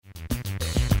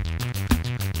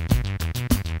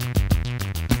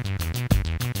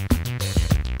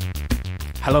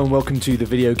Hello and welcome to the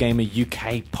Video Gamer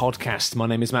UK podcast. My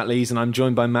name is Matt Lees and I'm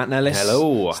joined by Matt Nellis.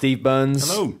 Hello. Steve Burns.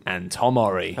 Hello. And Tom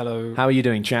Ori. Hello. How are you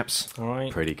doing, chaps? All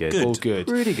right. Pretty good. All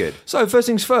good. Really good. So, first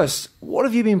things first, what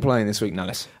have you been playing this week,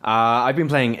 Nellis? I've been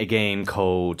playing a game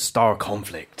called Star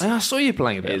Conflict. I saw you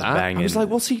playing a bit of It's that. banging. I was like,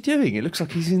 what's he doing? It looks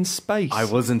like he's in space. I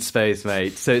was in space,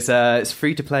 mate. So it's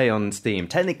free to play on Steam.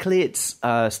 Technically, it's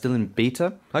still in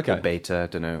beta. Okay. Or beta, I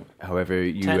don't know. However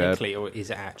you... Technically, or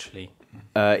is it actually?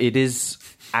 it is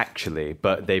actually,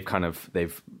 but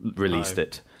they've released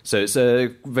it. So it's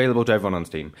available to everyone on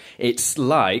Steam. It's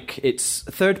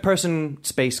third-person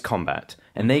space combat,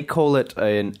 and they call it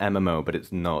an MMO, but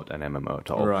it's not an MMO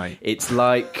at all. Right. It's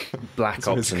like Black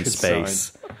Ops in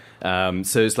space.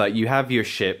 So it's like you have your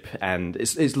ship, and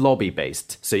it's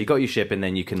lobby-based. So you got your ship, and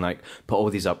then you can like put all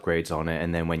these upgrades on it,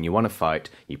 and then when you want to fight,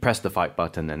 you press the fight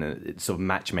button, and it sort of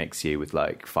match makes you with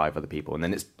like 5 other people, and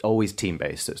then it's always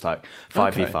team-based. So it's like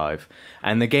 5v5,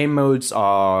 and the game modes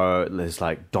there's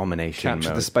like domination Capture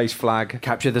mode. the space flag.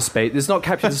 Capture the space. There's not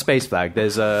capture the space flag.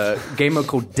 There's a game mode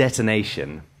called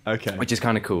Detonation. Okay. Which is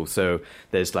kind of cool. So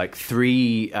there's like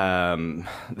three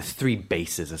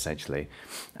bases essentially,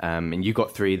 and you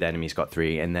got 3, the enemy's got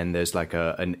 3, and then there's like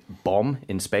a bomb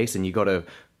in space, and you got to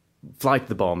fly to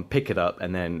the bomb, pick it up,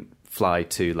 and then fly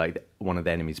to like one of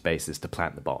the enemy's bases to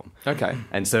plant the bomb. Okay.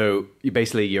 And so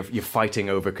you're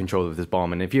fighting over control of this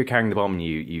bomb, and if you're carrying the bomb and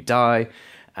you die,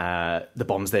 the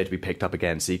bomb's there to be picked up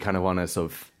again. So you kind of want to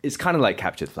sort of, it's kind of like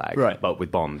capture the flag, Right. but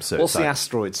with bombs. So What's it's the like,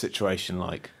 asteroid situation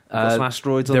like? Got some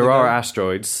asteroids on there the are go?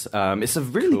 asteroids. It's a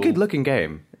really Cool. good looking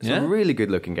game. It's Yeah? a really good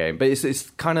looking game, but it's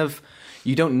kind of,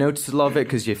 you don't notice a lot of it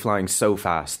because you're flying so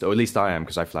fast, or at least I am,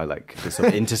 because I fly like this sort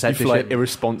of interceptor You fly ship.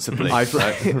 irresponsibly. I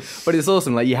fly, but it's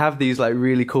awesome. Like you have these like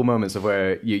really cool moments of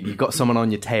where you got someone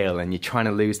on your tail and you're trying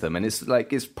to lose them, and it's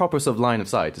like it's proper sort of line of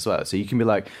sight as well. So you can be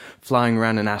like flying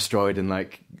around an asteroid and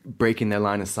like breaking their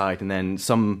line of sight, and then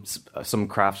some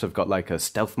crafts have got like a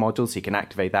stealth module, so you can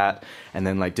activate that, and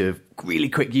then like do a really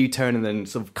quick U-turn and then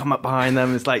sort of come up behind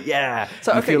them. It's like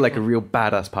so you feel like a real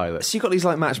badass pilot. So you've got these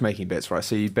like matchmaking bits, right?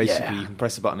 So you basically you can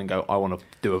press the button and go, I want to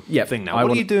do a thing now.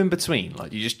 What do you do in between?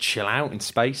 Like you just chill out in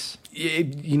space?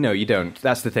 You don't.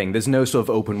 That's the thing. There's no sort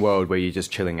of open world where you're just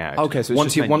chilling out. Okay, so it's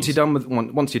once just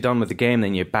you're done with the game,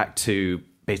 then you're back to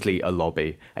basically a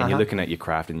lobby, and you're looking at your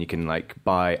craft, and you can like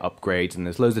buy upgrades, and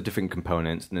there's loads of different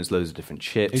components, and there's loads of different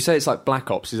ships. You say it's like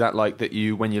Black Ops. Is that like that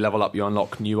when you level up, you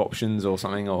unlock new options or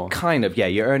something? Or Kind of, yeah.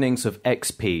 You're earning sort of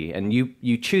XP, and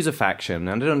you choose a faction,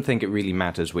 and I don't think it really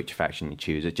matters which faction you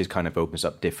choose. It just kind of opens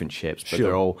up different ships, but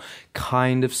they're all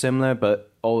kind of similar,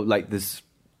 but all like there's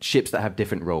ships that have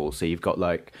different roles. So you've got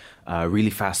like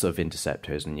really fast sort of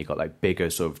interceptors, and you've got like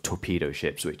bigger sort of torpedo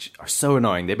ships, which are so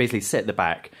annoying. They basically sit at the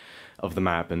back of the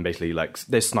map, and basically like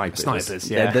they're snipers.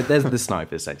 There's the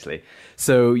snipers essentially.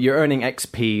 So you're earning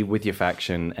XP with your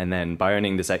faction, and then by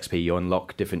earning this XP you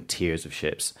unlock different tiers of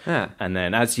ships. And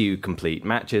then as you complete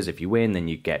matches, if you win, then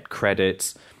you get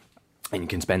credits, and you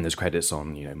can spend those credits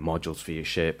on modules for your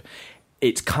ship.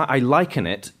 I liken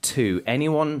it to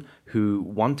anyone who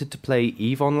wanted to play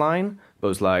EVE Online but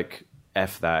was like,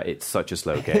 F that, it's such a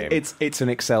slow game. it's an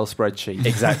Excel spreadsheet.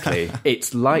 Exactly.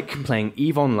 It's like playing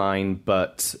EVE Online,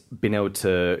 but being able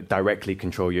to directly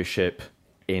control your ship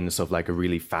in sort of like a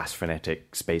really fast,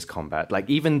 frenetic space combat. Like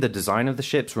even the design of the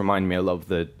ships remind me a lot of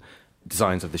the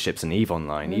designs of the ships in EVE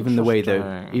Online. Even the way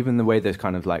they're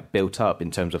kind of like built up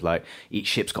in terms of like each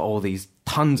ship's got all these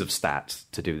tons of stats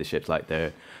to do with the ships, like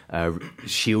their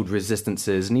shield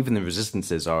resistances, and even the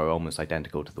resistances are almost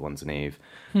identical to the ones in EVE.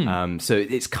 So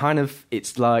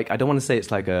it's like, I don't want to say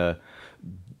it's like a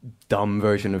dumb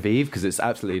version of EVE, because it's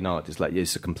absolutely not. It's like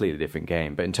it's a completely different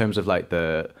game. But in terms of like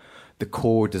the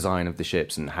core design of the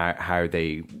ships and how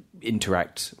they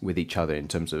interact with each other, in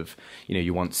terms of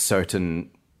you want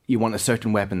a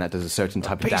certain weapon that does a certain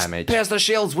type of damage. Pierce the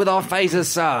shields with our phasers,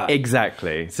 sir.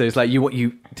 Exactly. So it's like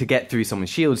you to get through someone's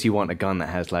shields, you want a gun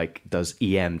that does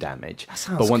EM damage. That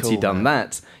sounds but once cool, you've done man.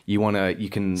 that, you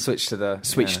can switch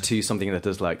to something that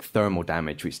does like thermal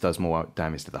damage, which does more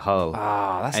damage to the hull.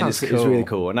 That sounds cool. It's really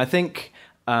cool. And I think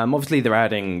obviously they're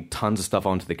adding tons of stuff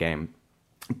onto the game,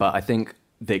 but I think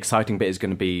the exciting bit is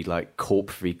going to be like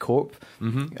Corp v Corp,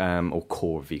 or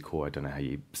Core v Core. I don't know how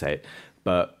you say it.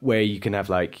 But where you can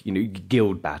have like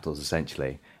guild battles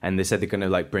essentially, and they said they're going to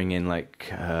like bring in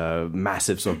like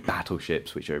massive sort of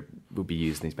battleships which will be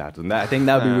used in these battles, and I think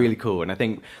that would be really cool. And I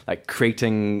think like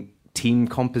creating team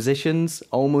compositions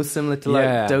almost similar to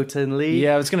like Dota and League.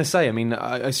 Yeah, I was going to say. I mean,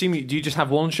 I assume do you just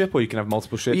have one ship, or you can have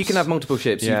multiple ships? You can have multiple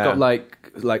ships. You've got like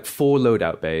like 4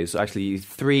 loadout bays. Actually,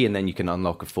 3, and then you can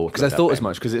unlock a 4th. Because I thought as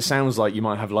much. Because it sounds like you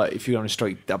might have like if you're on a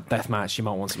straight death match, you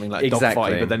might want something like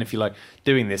dogfight. But then if you're like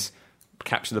doing this,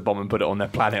 capture the bomb and put it on their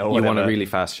planet or whatever. You want a really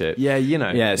fast ship. Yeah,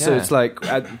 Yeah, so it's like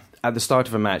at the start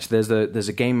of a match, there's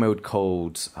a game mode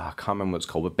called I can't remember what it's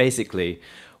called, but basically,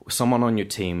 someone on your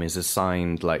team is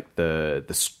assigned like the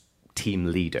team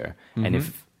leader, and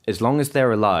if as long as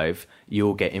they're alive,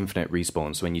 you'll get infinite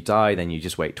respawns. So when you die, then you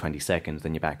just wait 20 seconds,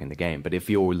 then you're back in the game. But if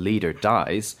your leader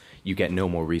dies, you get no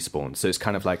more respawns. So it's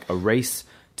kind of like a race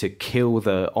to kill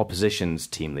the opposition's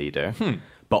team leader,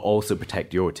 but also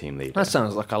protect your team leader. That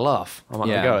sounds like a laugh. I might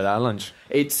go with that at lunch.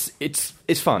 It's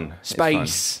fun. Space.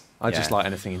 It's fun. I just like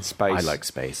anything in space. I like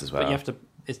space as well. But you have to.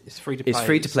 It's free to play. It's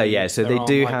free to play. Yeah. So there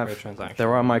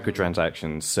are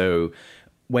microtransactions. So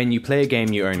when you play a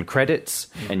game, you earn credits,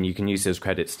 and you can use those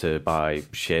credits to buy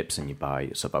ships, and you buy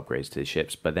sub upgrades to the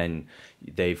ships. But then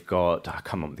they've got I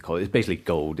can't remember what they call it. It's basically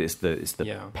gold. It's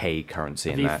the pay currency.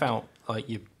 Have you felt like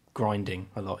you're grinding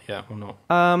a lot yet, or not?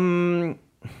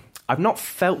 I've not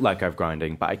felt like I've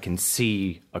grinding, but I can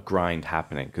see a grind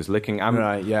happening because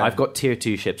I've got tier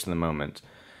 2 ships at the moment,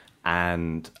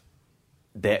 and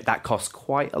that costs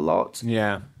quite a lot.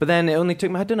 Yeah, but then it only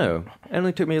took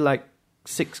me like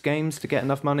 6 games to get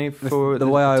enough money for the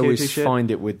way I always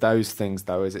find it with those things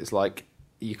though is it's like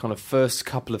your kind of first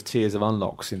couple of tiers of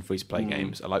unlocks in free-to-play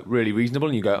games are like really reasonable,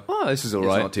 and you go, oh, this is all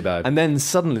right. It's not too bad. And then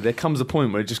suddenly there comes a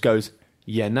point where it just goes,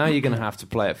 yeah, now you're going to have to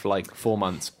play it for like 4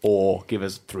 months or give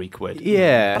us £3.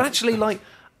 Yeah. But actually, like,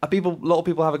 a lot of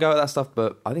people have a go at that stuff,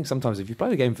 but I think sometimes if you play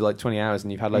the game for like 20 hours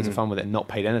and you've had loads of fun with it and not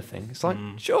paid anything, it's like,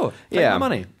 sure, take my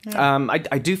money. Yeah.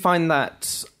 I do find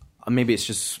that, maybe it's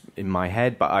just in my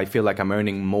head, but I feel like I'm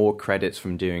earning more credits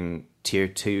from doing tier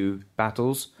 2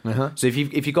 battles. So if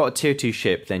you got a tier 2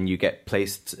 ship, then you get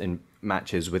placed in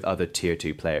matches with other tier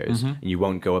 2 players, and you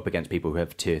won't go up against people who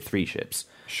have tier 3 ships.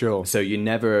 Sure. So you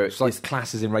never... It's like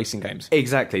classes in racing games.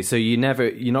 Exactly. So you're not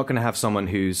going to have someone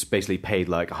who's basically paid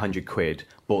like £100,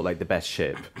 bought like the best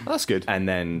ship. That's good. And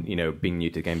then, being new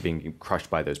to the game, being crushed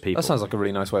by those people. That sounds like a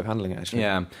really nice way of handling it, actually.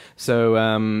 Yeah. So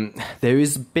there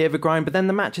is a bit of a grind, but then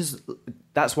the matches...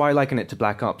 That's why I liken it to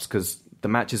Black Ops, because the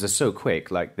matches are so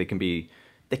quick. Like, they can be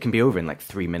over in like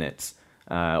 3 minutes.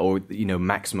 Or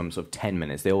maximums of 10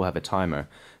 minutes. They all have a timer.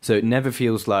 So it never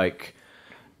feels like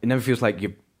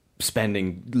you're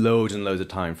spending loads and loads of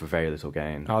time for very little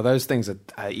gain. Oh, those things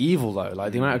are evil, though.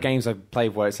 Like, the amount of games I've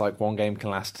played where it's like one game can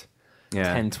last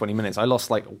 10, 20 minutes. I lost,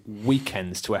 like,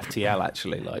 weekends to FTL,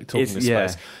 actually, like, talking to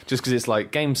space. Just because it's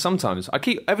like, games sometimes...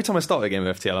 Every time I start a game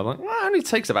of FTL, I'm like, well, it only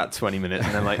takes about 20 minutes.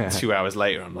 And then, like, 2 hours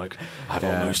later, I'm like, I've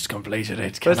almost completed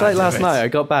it. But it's like last night, I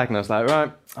got back and I was like,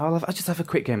 right, I'll just have a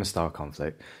quick game of Star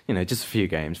Conflict. Just a few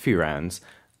games, a few rounds.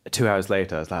 2 hours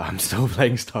later, I was like, I'm still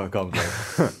playing Star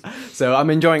Conflict. So I'm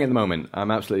enjoying it at the moment.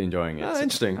 I'm absolutely enjoying it.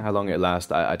 Interesting. How long it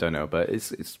lasts, I don't know. But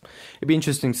it'd be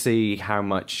interesting to see how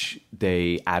much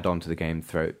they add on to the game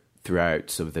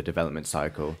throughout sort of the development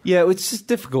cycle. Yeah, it's just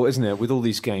difficult, isn't it, with all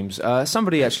these games?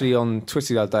 Somebody actually on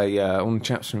Twitter the other day, one of the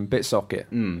chaps from BitSocket,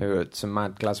 who are some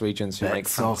mad Glaswegians who make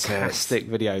fantastic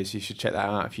videos. You should check that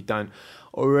out if you don't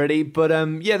already. But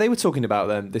they were talking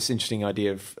about this interesting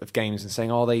idea of games and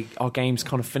saying, are games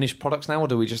kind of finished products now, or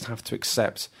do we just have to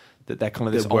accept that they're kind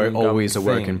of this always a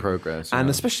work thing? in progress? And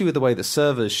especially with the way that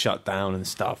servers shut down and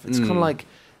stuff, it's kind of like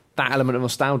that element of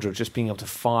nostalgia of just being able to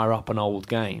fire up an old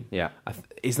game. Yeah.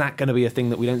 Is that going to be a thing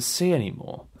that we don't see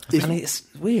anymore? And it's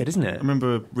weird, isn't it? I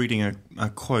remember reading a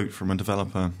quote from a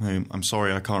developer who, I'm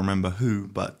sorry, I can't remember who,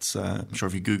 but I'm sure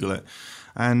if you Google it.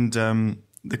 And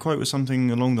the quote was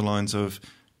something along the lines of,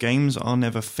 games are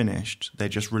never finished, they're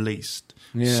just released.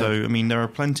 Yeah. So, I mean, there are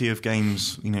plenty of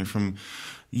games, from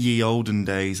ye olden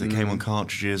days that came on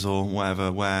cartridges or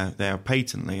whatever, where they are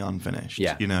patently unfinished.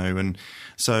 Yeah. And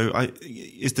so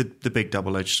it's the big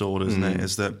double-edged sword, isn't it?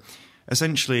 Is that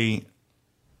essentially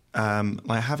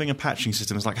like having a patching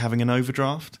system is like having an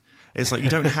overdraft. It's like you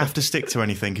don't have to stick to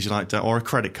anything because you like, or a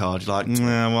credit card. You're like,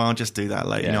 well, I'll just do that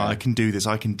later. I can do this.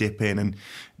 I can dip in, and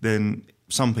then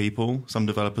some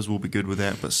developers will be good with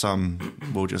it, but some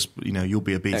will just, you'll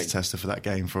be a beta tester for that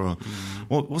game for.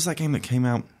 What was that game that came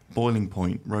out? Boiling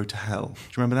Point, Road to Hell. Do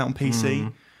you remember that on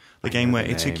PC? The game where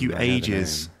it took you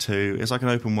ages to... It's like an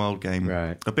open world game.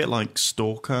 Right. A bit like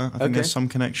Stalker. I think there's some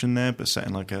connection there, but set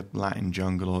in like a Latin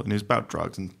jungle. And it was about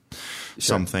drugs and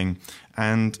something.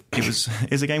 And it's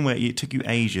a game where it took you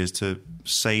ages to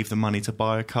save the money to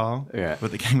buy a car. Yeah.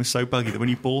 But the game was so buggy that when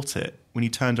you bought it, when you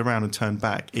turned around and turned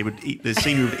back, the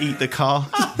scenery would eat the car.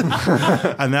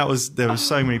 And there were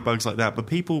so many bugs like that. But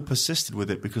people persisted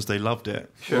with it because they loved it.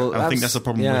 Sure. Well, I think that's the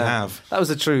problem we have. That was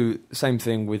a true same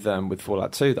thing with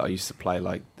Fallout 2 that I used to play.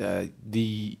 Like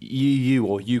the EU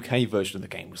or UK version of the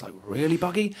game was like really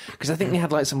buggy because I think they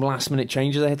had like some last minute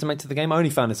changes they had to make to the game. I only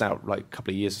found this out like a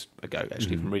couple of years ago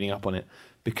actually from reading up on it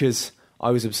because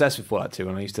I was obsessed with Fallout 2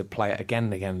 and I used to play it again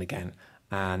and again and again.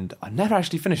 And I never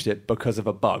actually finished it because of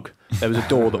a bug. There was a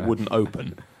door that wouldn't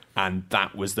open, and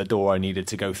that was the door I needed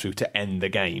to go through to end the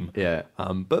game. Yeah.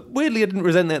 But weirdly, I didn't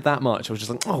resent it that much. I was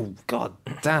just like, oh, God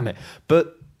damn it.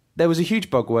 But there was a huge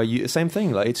bug where same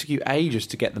thing, like it took you ages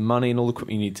to get the money and all the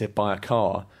equipment you need to buy a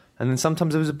car. And then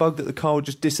sometimes there was a bug that the car would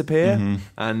just disappear,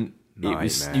 and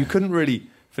you couldn't really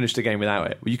finish the game without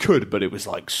it. Well, you could, but it was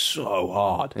like so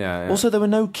hard. Yeah. Also, there were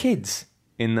no kids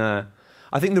in the...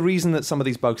 I think the reason that some of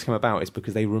these bugs come about is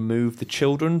because they removed the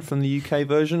children from the UK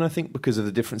version, I think, because of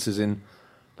the differences in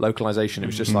localization. It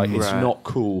was just like, it's not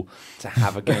cool to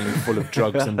have a game full of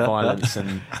drugs and violence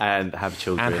and have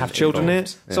children. in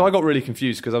it. Yeah. So I got really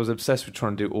confused because I was obsessed with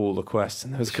trying to do all the quests.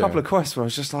 And there was a couple of quests where I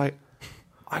was just like,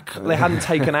 they hadn't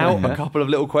taken out a couple of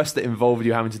little quests that involved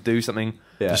you having to do something.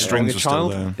 The strings were still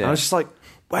there. And I was just like,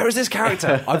 where is this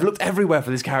character? I've looked everywhere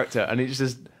for this character and it's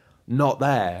just not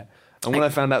there. And when I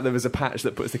found out there was a patch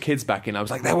that puts the kids back in, I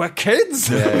was like, there were kids!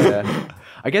 Yeah.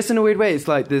 I guess in a weird way, it's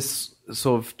like this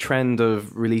sort of trend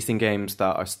of releasing games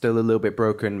that are still a little bit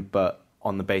broken, but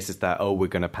on the basis that, we're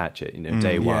going to patch it,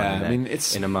 day one. I mean,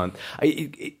 it's in a month.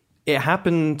 It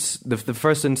happened, the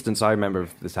first instance I remember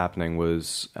of this happening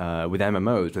was with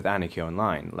MMOs, with Anarchy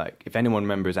Online. Like, if anyone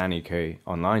remembers Anarchy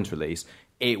Online's release,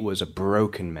 it was a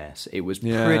broken mess. It was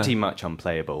pretty much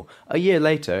unplayable. A year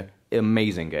later...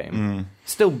 amazing game.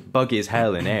 Still buggy as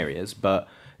hell in areas, but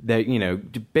they're,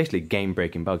 basically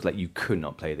game-breaking bugs. Like, you could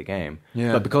not play the game.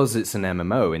 Yeah. But because it's an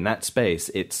MMO, in that space,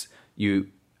 you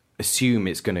assume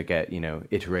it's going to get,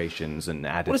 iterations and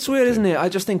added... Well, it's weird, isn't it? I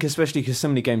just think, especially because so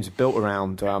many games are built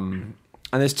around... and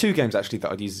there's two games, actually,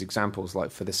 that I'd use as examples,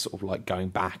 like, for this sort of, like, going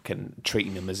back and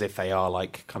treating them as if they are,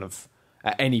 like, kind of,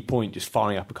 at any point, just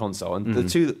firing up a console. And the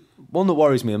two... One that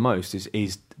worries me the most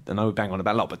is I know we bang on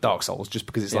about a lot, but Dark Souls, just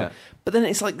because it's like... But then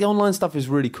it's like the online stuff is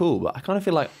really cool, but I kind of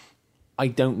feel like I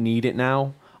don't need it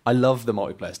now. I love the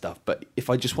multiplayer stuff, but if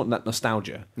I just want that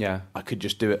nostalgia, I could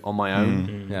just do it on my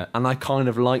own. Yeah. And I kind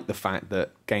of like the fact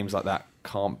that games like that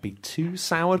can't be too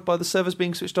soured by the servers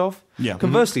being switched off. Yeah.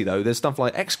 Conversely, though, there's stuff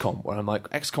like XCOM, where I'm like,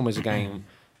 XCOM is a game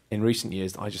in recent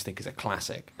years that I just think is a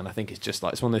classic, and I think it's just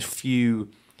like, it's one of those few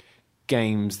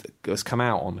games that has come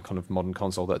out on the kind of modern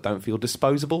console that don't feel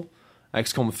disposable.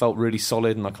 XCOM felt really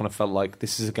solid, and I kind of felt like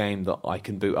this is a game that I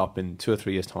can boot up in 2 or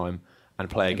 3 years' time and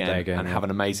play again and have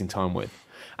an amazing time with.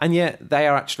 And yet they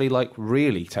are actually like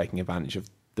really taking advantage of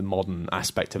the modern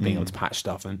aspect of being able to patch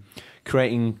stuff and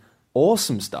creating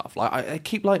awesome stuff. Like I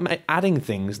keep like adding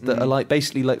things that are like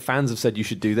basically like fans have said you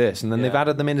should do this, and then they've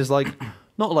added them in as like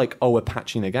not like we're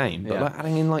patching the game, but like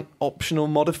adding in like optional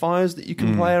modifiers that you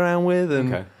can play around with,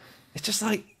 and it's just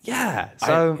like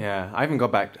So I haven't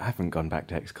gone back to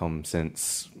XCOM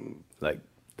since like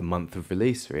the month of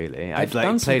release. Really, I've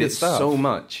like played it so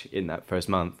much in that first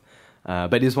month.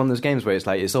 But it's one of those games where it's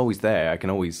like it's always there. I can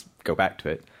always go back to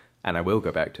it, and I will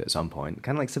go back to it at some point.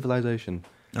 Kind of like Civilization.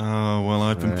 Oh well,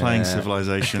 I've been playing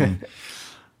Civilization.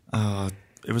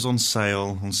 It was on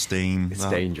sale on Steam. It's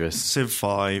dangerous. Civ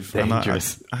 5.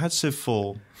 Dangerous. And I had Civ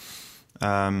 4,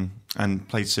 and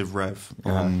played Civ Rev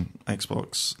on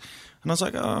Xbox. And I was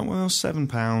like, oh well,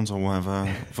 £7 or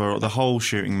whatever for the whole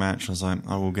shooting match. I was like,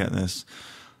 I will get this.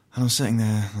 And I'm sitting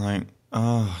there like,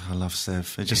 oh, I love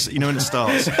Civ. It just, when it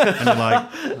starts, and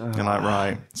you're like,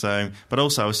 right. So, but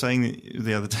also, I was saying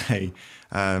the other day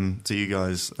to you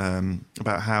guys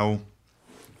about how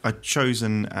I'd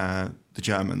chosen the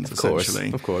Germans,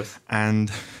 essentially, of course, and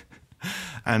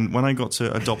when I got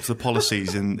to adopt the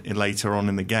policies in later on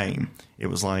in the game, it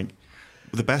was like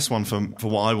the best one for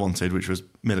what I wanted, which was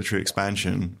military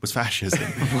expansion, was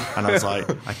fascism, and I was like,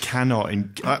 I cannot.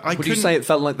 Would you say it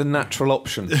felt like the natural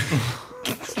option?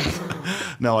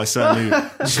 No, I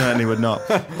certainly would not.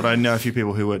 But I know a few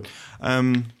people who would.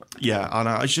 Yeah, and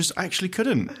I just actually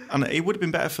couldn't, and it would have been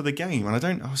better for the game. And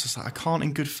I was just like, I can't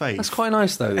in good faith. That's quite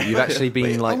nice though that you've actually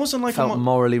been I wasn't like felt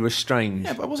morally restrained.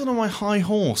 Yeah, but I wasn't on my high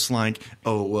horse. Like,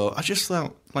 oh well, I just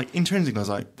felt like intrinsically I was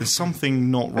like, there's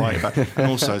something not right about it. And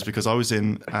also it's because I was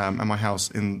in at my house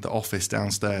in the office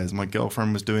downstairs. My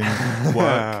girlfriend was doing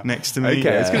work next to me.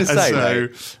 Okay, I was going to say. So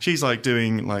she's like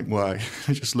doing like work.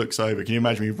 Just looks over. Can you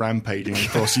imagine me rampaging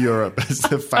across Europe as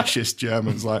the fascist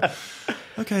Germans like?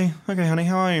 Okay, honey,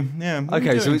 how are you? Yeah.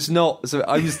 Okay, so it's not. So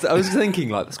I was thinking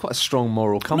like that's quite a strong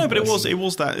moral compass. No, but it was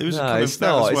that. It was no, kind it's of that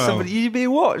not. as well. It's you're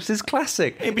being watched. It's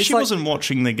classic. Yeah, but it's she wasn't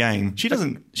watching the game. She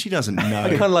doesn't know. I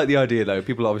kind of like the idea though.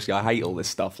 People obviously, I hate all this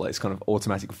stuff. Like it's kind of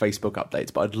automatic Facebook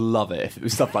updates, but I'd love it if it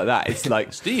was stuff like that. It's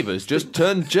like Steve has just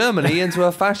turned Germany into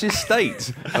a fascist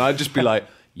state, and I'd just be like,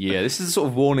 yeah, this is the sort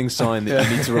of warning sign that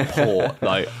you need to report.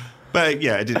 Like. But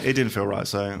yeah, it didn't feel right,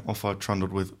 so off I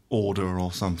trundled with Order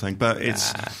or something. But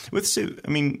it's with Civ. I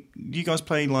mean, you guys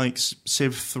play like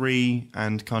Civ 3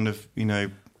 and kind of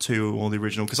 2 or the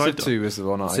original? Because Civ 2 was the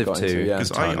one I got into. Yeah,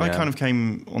 because I kind of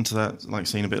came onto that like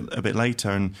scene a bit later,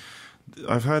 and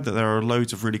I've heard that there are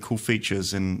loads of really cool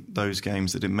features in those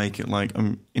games that didn't make it. Like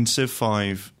in Civ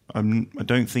 5, I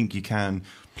don't think you can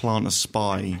plant a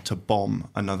spy to bomb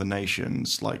another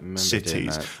nation's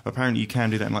cities. Apparently you can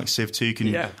do that in like Civ 2.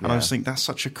 I just think that's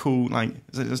such a cool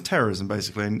it's terrorism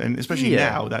basically, and especially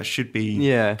now that should be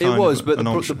it was. But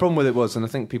the problem with it was, and I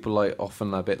think people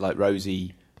often a bit like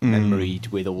Rosie memoried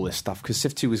with all this stuff, because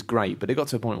Civ 2 was great, but it got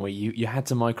to a point where you had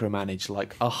to micromanage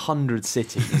like 100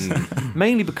 cities,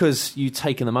 mainly because you'd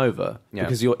taken them over,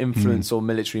 because your influence or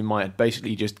military might had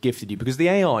basically just gifted you, because the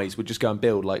AIs would just go and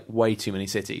build like way too many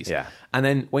cities, and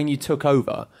then when you took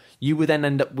over, you would then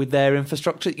end up with their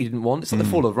infrastructure that you didn't want. It's like the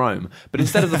fall of Rome, but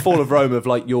instead of the fall of Rome of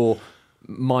like your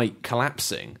might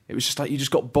collapsing, it was just like you just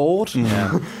got bored,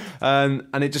 and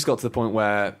it just got to the point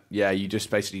where you just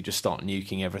basically just start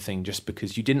nuking everything just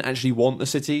because you didn't actually want the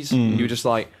cities. You were just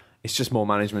like, it's just more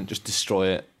management, just destroy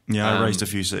it. Yeah, I raised a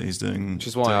few cities doing. Which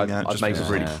is why I'd make a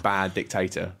really bad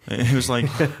dictator. It was like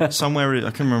somewhere,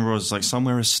 I can remember, it was like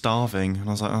somewhere is starving, and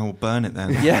I was like, oh, well, burn it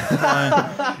then.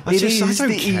 Yeah, it is the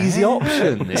easy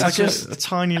option. It's like just a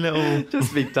tiny little.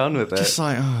 Just be done with it. Just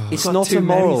like, it's not a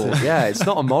moral. It's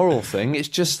not a moral thing. It's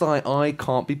just like I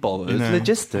can't be bothered.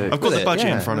 Logistics. I've got the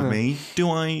budget in front of me. Do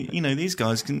I? These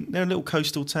guys they're a little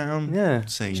coastal town. Yeah,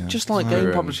 just like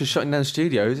game publishers shutting down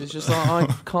studios. It's just like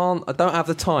I don't have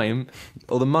the time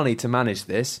or the money to manage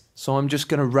this, so I'm just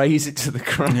going to raise it to the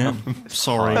ground. Yeah.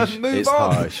 Sorry, it's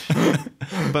harsh,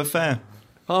 but fair.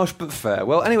 Harsh but fair.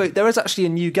 Well, anyway, there is actually a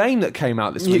new game that came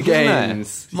out this week.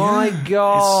 Games. My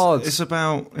God, it's got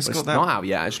that. Not out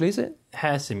yet, actually, is it?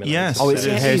 Hair Simulator. Yes. Oh, it's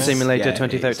Hair Simulator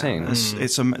 2013.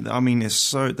 It's so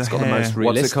the got hair. the most realistic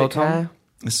What's it called, Tom? hair.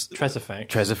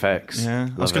 Tresifex. Yeah,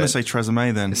 I was going to say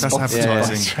Tresemme then. That's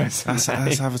advertising.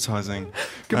 That's advertising.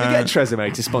 Can we get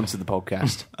Tresemme to sponsor the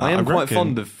podcast? I am quite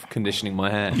fond of conditioning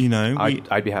my hair.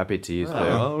 I'd be happy to use that.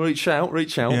 Well, reach out.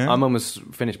 Yeah. I'm almost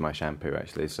finished my shampoo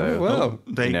actually, so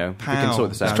we can sort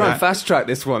this out. Let's try and fast track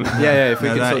this one. If we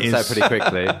can sort this out pretty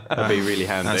quickly, that'd be really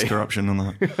handy. That's corruption on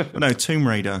that. But no, Tomb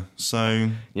Raider.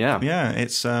 So yeah,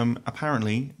 it's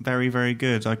apparently very, very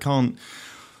good. I can't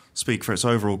speak for its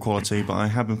overall quality, but I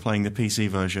have been playing the PC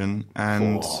version,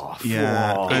 and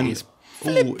it's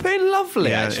flipping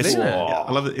lovely. Actually, isn't it?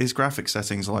 I love it. Its graphic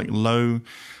settings are like low,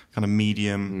 kind of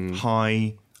medium,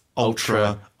 high,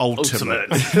 ultra, ultimate.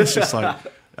 It's just like,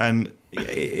 and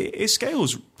it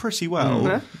scales pretty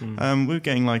well. We're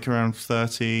getting like around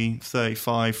 30,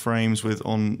 35 frames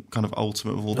on kind of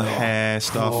ultimate with all the hair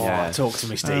stuff. Talk to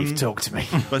me, Steve. Talk to me.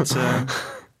 But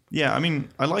yeah, I mean,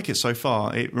 I like it so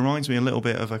far. It reminds me a little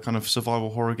bit of a kind of survival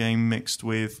horror game mixed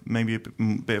with maybe a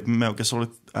bit of Metal Gear Solid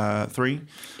 3.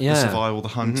 The survival, the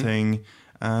hunting.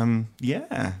 I think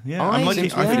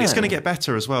it's going to get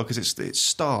better as well, because it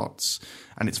starts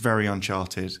and it's very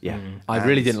Uncharted. Yeah, I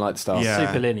really didn't like the start.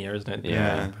 Super linear, isn't it?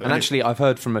 Yeah. And actually, I've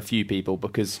heard from a few people,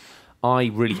 because I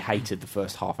really hated the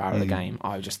first half hour of the game.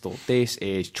 I just thought, this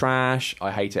is trash.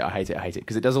 I hate it,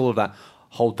 because it does all of that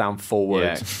hold down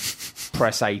forward,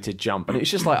 press A to jump, and it's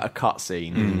just like a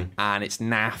cutscene, and it's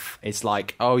naff. It's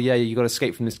like, oh yeah, you got to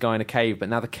escape from this guy in a cave, but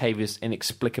now the cave is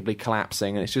inexplicably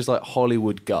collapsing, and it's just like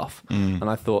Hollywood guff. And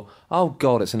I thought, oh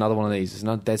god, it's another one of these. It's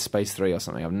another Dead Space 3 or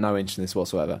something. I have no interest in this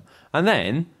whatsoever. And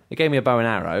then it gave me a bow and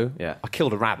arrow. I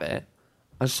killed a rabbit.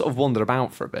 I just sort of wandered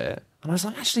about for a bit. And I was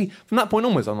like, actually, from that point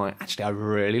onwards, I'm like, actually, I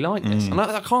really like this. And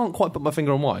I can't quite put my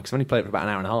finger on why, because I've only played it for about an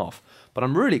hour and a half. But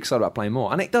I'm really excited about playing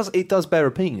more. And it does bear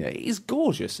repeating. It is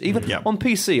gorgeous. Even on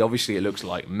PC, obviously, it looks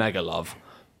like mega love.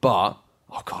 But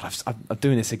oh God, I'm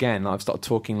doing this again. I've started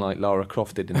talking like Lara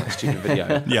Croft did in that stupid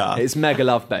video. Yeah. It's mega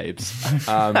love, babes.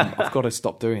 I've got to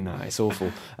stop doing that. It's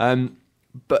awful.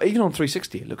 But even on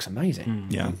 360, it looks amazing.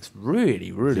 Yeah. It's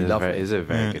really, really lovely. It is a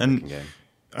very good looking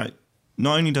game.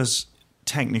 Not only does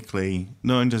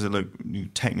it look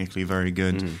technically very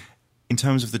good, in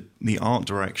terms of the art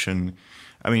direction,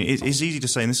 I mean, it's easy to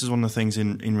say, and this is one of the things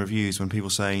in reviews when people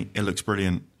say it looks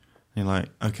brilliant. You're like,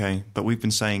 okay, but we've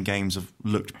been saying games have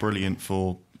looked brilliant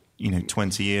for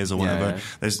 20 years or whatever.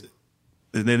 Yeah.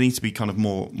 There needs to be kind of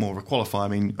more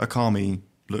qualified. I mean, Okami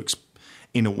looks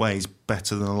in a ways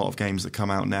better than a lot of games that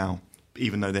come out now,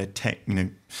 even though they're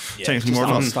technically more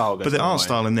advanced. But the art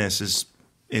style in this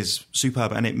is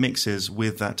superb, and it mixes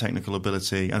with that technical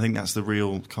ability. I think that's the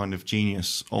real kind of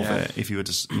genius of it. If you were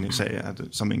to say it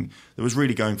had something that was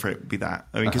really going for it, would be that.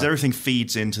 I mean, because everything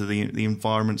feeds into the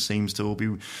environment, seems to all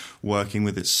be working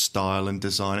with its style and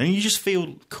design, and you just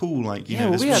feel cool. Like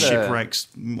there's shipwrecks,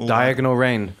 Diagonal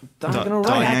Rain. Diagonal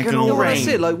Rain. That's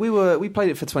it. Like we played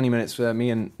it for 20 minutes. Me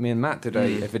and Matt did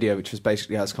a video which was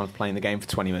basically us kind of playing the game for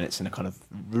 20 minutes in a kind of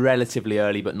relatively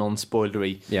early but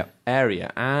non-spoilery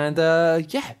area, and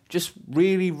just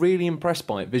really, really impressed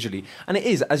by it visually. And it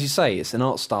is, as you say, it's an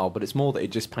art style, but it's more that it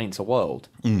just paints a world.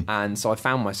 And so I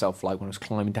found myself, like, when I was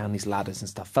climbing down these ladders and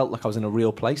stuff, felt like I was in a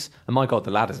real place. And my God,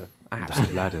 the ladders are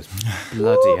absolutely ladders.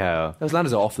 Bloody hell. Those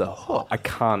ladders are off the hook. I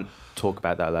can't talk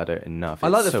about that ladder enough. I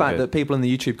like the fact that people in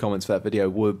the YouTube comments for that video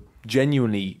were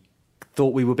genuinely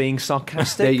thought we were being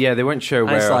sarcastic. They weren't sure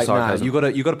where it's like, sarcasm. You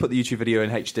got to put the YouTube video in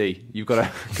HD. You've got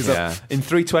to, because in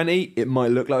 320 it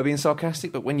might look like we're being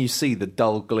sarcastic, but when you see the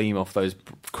dull gleam off those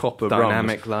copper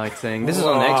dynamic lighting, this is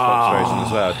on the Xbox version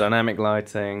as well. Dynamic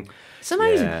lighting, it's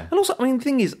amazing. And also, I mean, the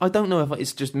thing is, I don't know if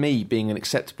it's just me being an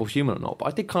acceptable human or not, but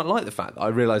I did kind of like the fact that I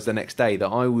realised the next day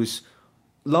that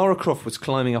Lara Croft was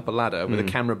climbing up a ladder with a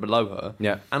camera below her,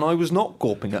 and I was not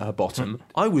gawping at her bottom.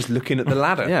 I was looking at the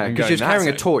ladder. Because she was carrying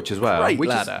a torch as well, which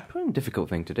ladder. Is a difficult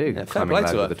thing to do. Fair play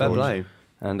to her. Fair play.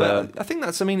 And I think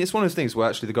that's. I mean, it's one of those things where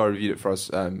actually the guy who reviewed it for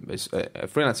us is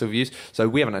Freelancer Reviews, so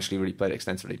we haven't actually really played it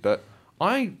extensively. But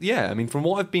I mean, from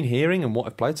what I've been hearing and what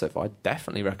I've played so far, I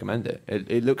definitely recommend it.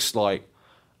 It looks like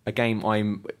a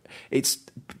game. It's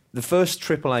the first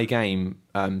AAA game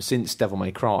since Devil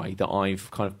May Cry that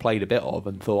I've kind of played a bit of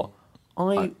and thought,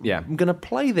 I'm going to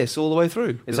play this all the way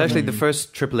through. It's actually the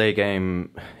first AAA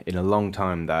game in a long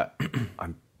time that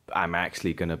I'm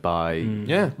actually going to buy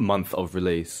month of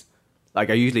release. Like,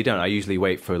 I usually don't. I usually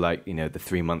wait for, like, the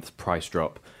 3-month price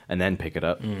drop and then pick it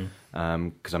up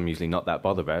because I'm usually not that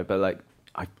bothered about it. But, like,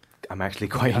 I'm actually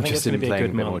quite interested in playing a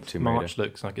bit more Tomb Raider. March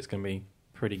looks like it's going to be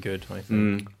pretty good, I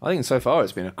think. I think so far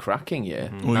it's been a cracking year.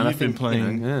 Well, and you've been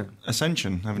playing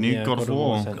Ascension, haven't you? Yeah, God of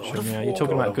War. Ascension, You're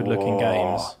talking about good-looking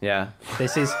games. Yeah.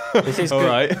 This is good.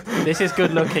 Right. This is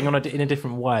good-looking in a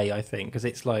different way, I think, because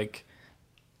it's like,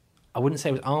 I wouldn't say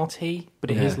it was arty,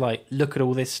 but it is like, look at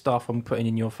all this stuff I'm putting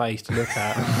in your face to look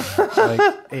at.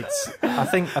 I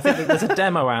think that there's a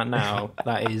demo out now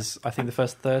that is, I think, the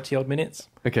first 30-odd minutes.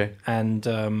 Okay.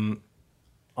 And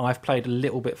I've played a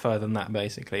little bit further than that,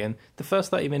 basically. And the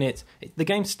first 30 minutes, the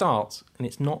game starts, and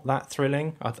it's not that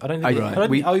thrilling. I don't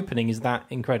think the opening is that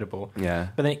incredible. Yeah.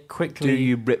 But then it quickly... Do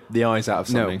you rip the eyes out of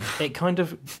something? No. It kind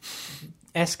of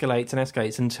escalates and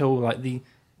escalates until, like, the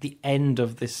end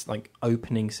of this, like,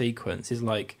 opening sequence is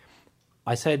like,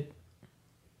 I said,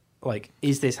 like,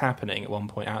 is this happening at one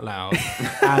point out loud?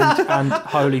 and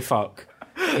holy fuck.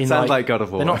 Sounds like God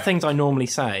of War. They're not things I normally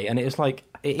say, and it was like,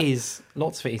 it is,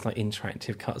 lots of it is like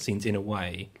interactive cutscenes in a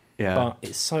way. Yeah. But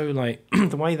it's so, like,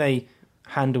 the way they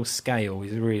handle scale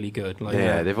is really good. Like,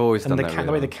 they've always done that.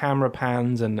 The way the camera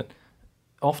pans, and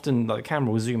often, like, the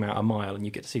camera will zoom out a mile and you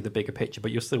get to see the bigger picture,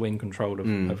 but you're still in control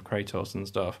of Kratos and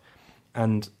stuff.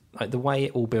 And, like, the way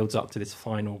it all builds up to this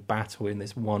final battle in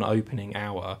this one opening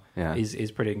hour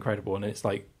is pretty incredible. And it's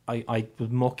like, I was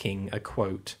mocking a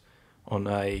quote on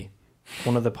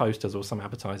one of the posters or some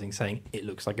advertising saying it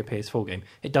looks like a PS4 game.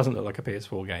 It doesn't look like a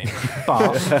PS4 game,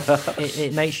 but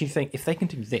it makes you think, if they can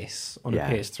do this on a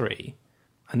PS3,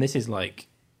 and this is like,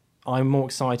 I'm more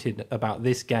excited about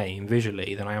this game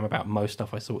visually than I am about most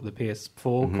stuff I saw at the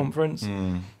PS4 conference.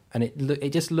 And it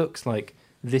just looks like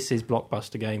this is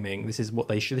blockbuster gaming. This is what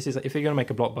they should. This is, if you're going to make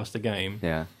a blockbuster game,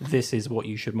 this is what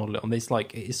you should model it on. It's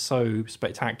like, it is so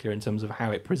spectacular in terms of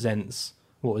how it presents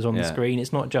what is on the screen.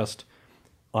 It's not just,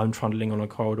 I'm trundling on a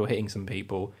corridor hitting some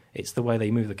people. It's the way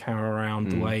they move the camera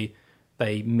around, the way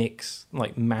they mix,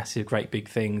 like, massive, great big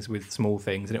things with small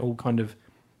things, and it all kind of,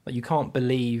 like, you can't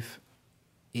believe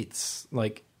it's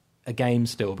like a game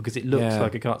still, because it looks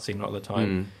like a cutscene a lot of the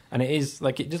time, and it is,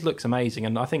 like, it just looks amazing.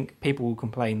 And I think people will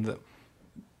complain that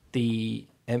the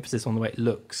emphasis on the way it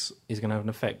looks is going to have an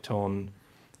effect on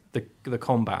the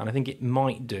combat, and I think it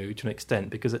might do to an extent,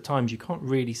 because at times you can't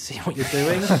really see what you're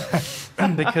doing.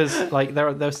 Because like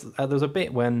there's a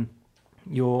bit when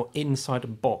you're inside a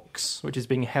box which is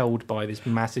being held by this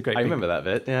massive great I remember that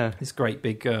bit, yeah. This great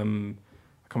big I can't remember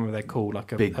what they're called,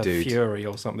 like a dude. Fury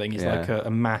or something. He's like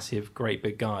a massive great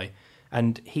big guy,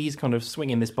 and he's kind of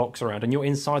swinging this box around, and you're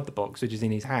inside the box which is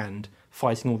in his hand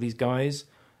fighting all these guys,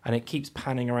 and it keeps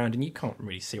panning around and you can't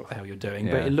really see what the hell you're doing,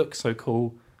 but it looks so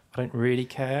cool. I don't really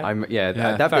care.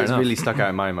 That bit's really stuck out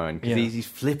in my mind, because he's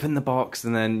flipping the box,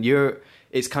 and then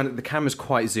it's kind of, the camera's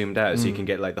quite zoomed out, so you can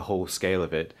get like the whole scale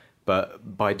of it.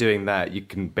 But by doing that, you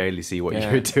can barely see what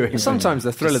you're doing. Sometimes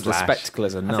the thrill of the spectacle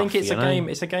is enough. I think it's a game.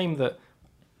 It's a game that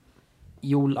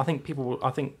I think people will, I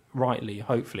think rightly,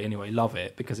 hopefully anyway, love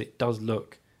it, because it does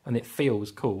look and it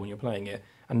feels cool when you're playing it.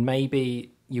 And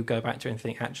maybe you go back to it and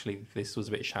think, actually, this was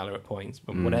a bit shallow at points,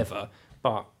 but whatever.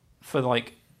 But for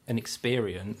like an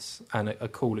experience and a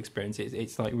cool experience,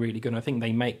 it's like really good. And I think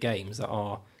they make games that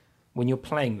are, when you're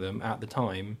playing them at the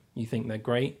time, you think they're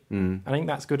great. I think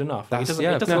that's good enough. Like,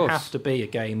 it doesn't have to be a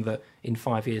game that in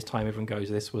 5 years' time everyone goes,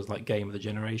 this was like game of the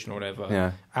generation or whatever.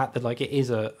 Yeah. It is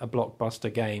a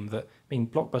blockbuster game that, I mean,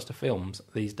 blockbuster films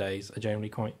these days are generally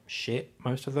quite shit,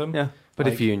 most of them. Yeah. But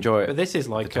if you enjoy it, but this is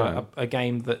like a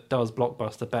game that does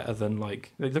blockbuster better than,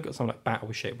 like, look at something like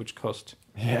Battleship, which cost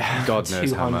God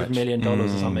knows how much, $200 million or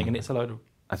something, and it's a load of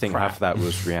I think crap. half of that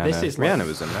was Rihanna. Rihanna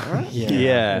was in that, right?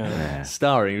 Yeah.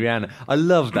 Starring Rihanna. I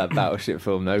love that Battleship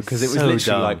film though, because it was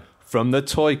literally like, from the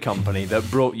toy company that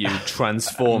brought you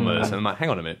Transformers, and I'm like, hang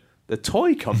on a minute, the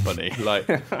toy company, like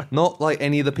not like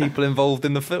any of the people involved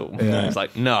in the film. It's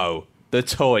like, no, the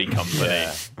toy company.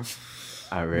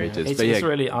 Outrageous. It's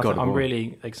really. I'm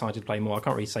really excited to play more. I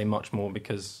can't really say much more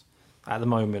because at the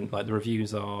moment, like, the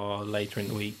reviews are later in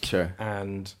the week,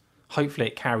 and hopefully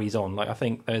it carries on. Like, I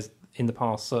think there's, in the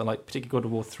past, like particularly God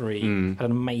of War 3 had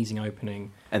an amazing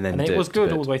opening, and it was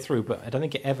good all the way through. But I don't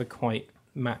think it ever quite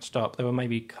matched up. There were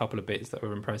maybe a couple of bits that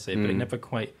were impressive, but it never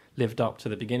quite lived up to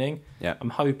the beginning. I'm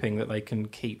hoping that they can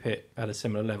keep it at a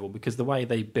similar level, because the way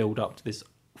they build up to this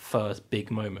first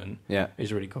big moment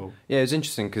is really cool. Yeah, it's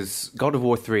interesting because God of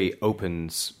War 3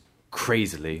 opens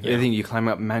crazily. I think you climb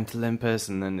up Mount Olympus,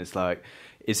 and then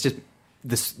it's just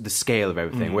the scale of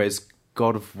everything. Whereas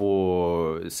God of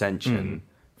War Ascension,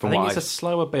 I think it's a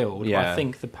slower build. But I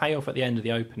think the payoff at the end of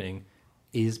the opening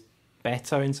is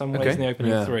better in some ways than the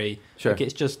opening of 3. Like,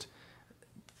 it's just,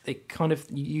 it kind of,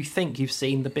 you think you've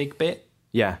seen the big bit,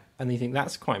 and you think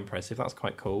that's quite impressive, that's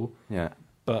quite cool.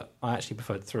 But I actually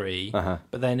preferred 3.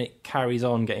 But then it carries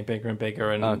on getting bigger and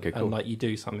bigger, and and like you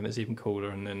do something that's even cooler,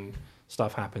 and then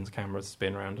stuff happens, cameras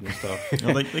spin around and stuff.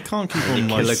 They can't keep on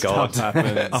like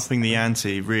upping the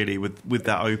ante really with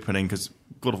that opening, because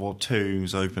God of War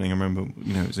 2's opening, I remember,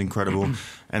 it was incredible,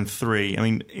 and 3, I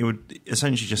mean, it would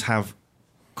essentially just have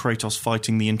Kratos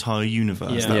fighting the entire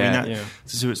universe.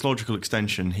 So its logical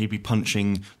extension, he'd be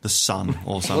punching the sun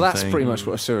or something. Well, that's pretty much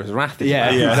what Asura's Wrath is.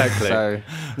 Exactly. So,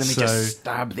 let me just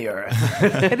stab the earth.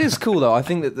 It is cool though. I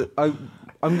think that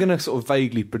I'm going to sort of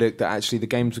vaguely predict that actually the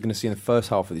games we're going to see in the first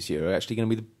half of this year are actually going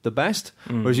to be the best.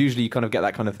 Whereas usually you kind of get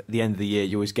that kind of, at the end of the year,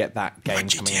 you always get that game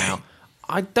coming out.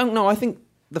 I don't know. I think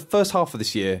the first half of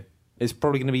this year is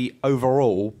probably going to be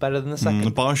overall better than the second.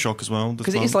 The Bioshock as well.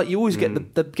 Because it's like you always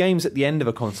get the games at the end of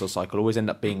a console cycle always end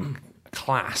up being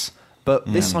class. But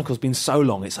this cycle's been so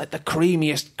long, it's like the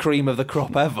creamiest cream of the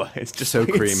crop ever. It's just so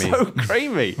creamy. It's so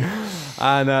creamy.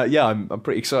 And I'm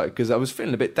pretty excited, because I was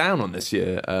feeling a bit down on this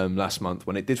year last month,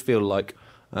 when it did feel like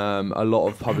a lot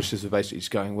of publishers were basically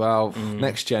just going, well,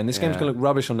 next gen, this game's going to look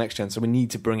rubbish on next gen, so we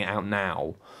need to bring it out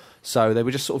now. So they were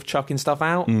just sort of chucking stuff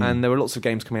out, and there were lots of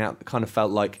games coming out that kind of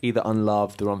felt like either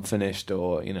unloved or unfinished,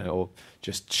 or or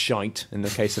just shite in the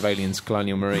case of Aliens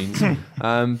Colonial Marines.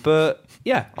 But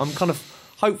yeah, I'm kind of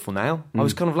hopeful now. I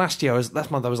was kind of last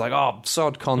month I was like, oh,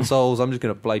 sod consoles, I'm just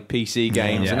going to play PC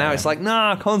games, and now it's like,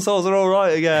 nah, consoles are all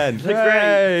right again. They're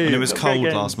great. And it was cold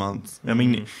last month. I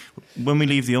mean, when we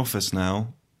leave the office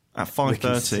now, at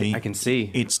 5:30, I can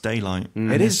see it's daylight.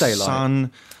 It is daylight.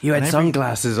 Sun. You had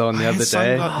sunglasses on the other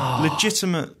day.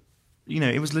 Legitimate.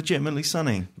 It was legitimately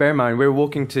sunny. Bear in mind, we were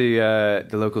walking to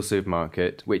the local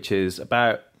supermarket, which is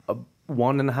about a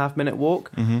 1.5 minute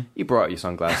walk. You brought out your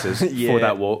sunglasses for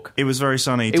that walk. It was very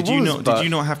sunny. Did you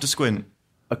not have to squint?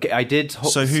 Okay, I did.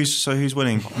 So who's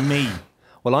winning? Me.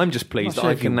 Well, I'm just pleased that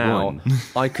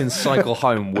I can cycle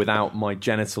home without my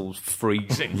genitals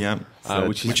freezing.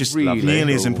 Which is really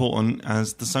nearly as important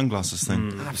as the sunglasses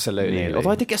thing. Absolutely. Nearly.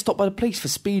 Although I did get stopped by the police for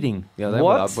speeding.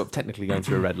 What? Well, technically going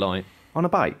through a red light. On a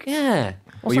bike? Yeah.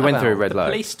 Well, you went through a red The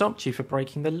light. police stopped you for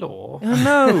breaking the law. Oh,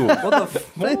 no. What the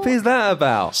flip is that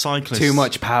about? Cyclists. Too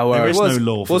much power. There is was, no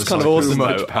law for was the kind of cyclists. awesome Too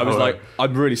much though. I was power. like,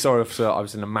 I'm really sorry, officer. I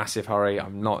was in a massive hurry.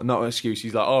 I'm not an excuse.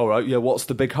 He's like, oh right, yeah. What's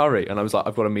the big hurry? And I was like,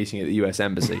 I've got a meeting at the U.S.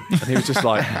 Embassy. And he was just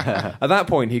like, at that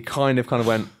point, he kind of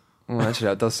went, oh, actually,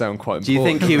 that does sound quite important. Do you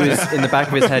think he was in the back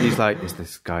of his head? He's like, "Is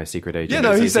this guy a secret agent?" Yeah,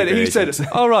 no. Is He a said, secret agent?"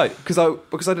 oh right, because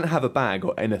I didn't have a bag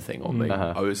or anything on me.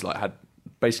 I was like had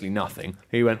basically nothing.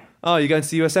 He went, oh, you're going to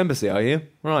the US Embassy, are you?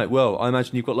 Right, well, I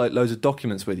imagine you've got like loads of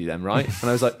documents with you then, right? And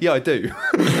I was like, yeah, I do.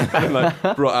 And like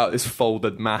brought out this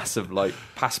folded mass of like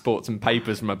passports and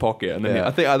papers from my pocket. And then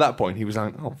I think at that point he was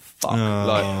like, oh, fuck.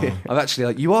 Like, I've actually,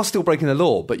 like, you are still breaking the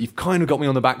law, but you've kind of got me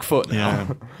on the back foot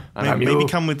now. Yeah. Maybe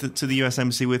come to the US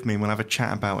Embassy with me and we'll have a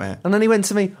chat about it. And then he went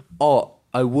to me, oh,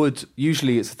 I would,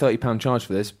 usually it's a £30 charge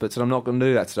for this, but I'm not going to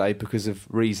do that today because of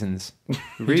reasons.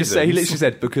 He literally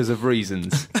said, because of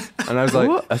reasons. And I was like,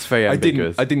 what? That's very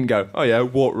ambiguous. I didn't go, oh yeah,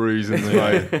 what reasons?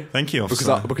 Like, Thank you,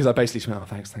 officer. because I basically went, oh,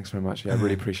 thanks very much. Yeah, I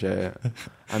really appreciate it.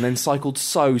 And then cycled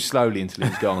so slowly until he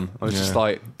was gone. I was just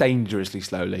like, dangerously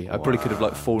slowly. I probably could have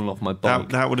like fallen off my bike.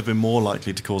 That would have been more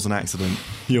likely to cause an accident.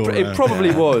 It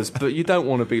probably was, but you don't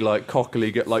want to be like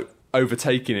cockily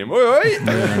overtaking him. Wait.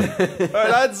 Hey,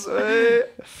 lads.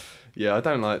 Yeah, I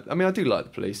don't like. I mean, I do like the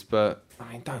police, but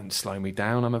I mean, don't slow me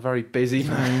down. I'm a very busy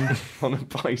man on a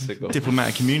bicycle.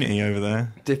 Diplomatic community over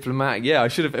there. Diplomatic. Yeah, I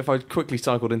should have. If I quickly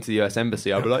cycled into the US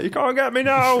Embassy, I'd be like, "You can't get me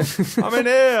now. I'm in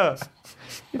here."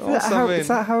 Is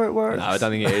that how it works? No, I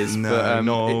don't think it is. No, but,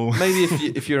 no. Maybe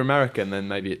if you're American, then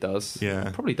maybe it does. Yeah.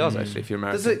 It probably does actually. If you're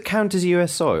American, Does it count as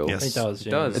US soil? Yes. It does. It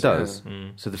Yeah. does. It does. Yeah.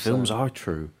 So the films are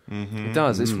true. It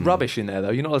does. It's rubbish in there, though.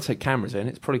 You're not allowed to take cameras in.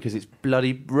 It's probably because it's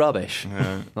bloody rubbish.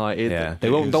 Yeah. Like Yeah. they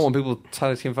don't want people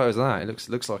taking photos of that. It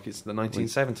looks like it's the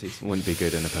 1970s. Wouldn't be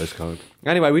good in a postcard.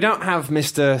 Anyway, we don't have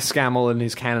Mr. Scammell and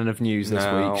his canon of news this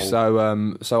No. week,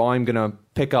 so I'm going to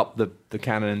pick up the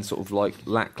canon and sort of like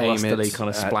lacklusterly kind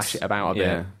of splash it about a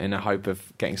bit in a hope of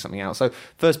getting something out. So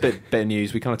first bit of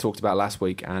news we kind of talked about last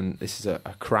week, and this is a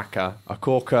cracker, a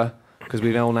corker, because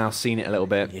we've all now seen it a little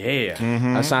bit.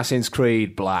 Yeah. Assassin's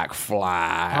Creed Black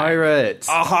Flag. Pirates.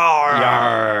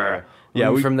 Ahar! Yeah,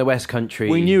 I'm we, from the West Country.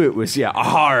 we knew it was,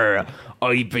 Ahar!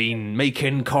 I've been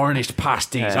making Cornish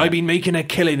pasties. I've been making a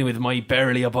killing with my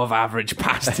barely above average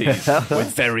pasties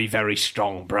with very, very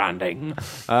strong branding.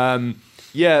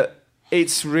 Yeah,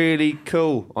 it's really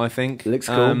cool, I think. Looks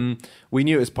cool. We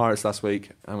knew it was Pirates last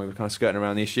week, and we were kind of skirting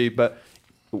around the issue, but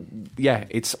yeah,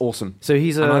 it's awesome. So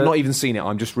he's and I've not even seen it.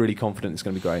 I'm just really confident it's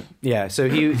going to be great. Yeah, so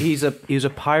he was a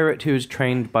pirate who was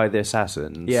trained by the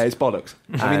assassins. Yeah, it's bollocks.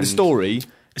 I mean, the story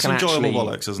It's can enjoyable actually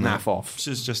bollocks, isn't naff it? off. This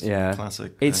is just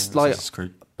classic. It's like Assassin's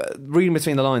Creed. reading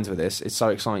between the lines with this. It's so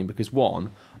exciting because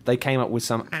one, they came up with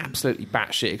some absolutely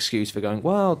batshit excuse for going,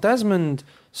 well, Desmond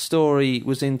story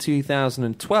was in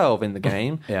 2012 in the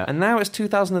game, and now it's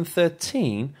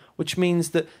 2013, which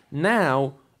means that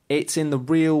now it's in the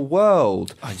real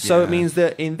world. So it means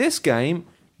that in this game,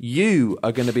 you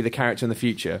are going to be the character in the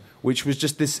future, which was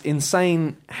just this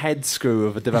insane head screw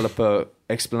of a developer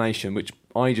explanation, which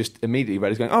I just immediately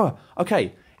read as going, oh,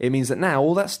 okay. It means that now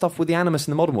all that stuff with the Animus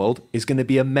in the modern world is going to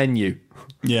be a menu.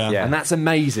 Yeah. And that's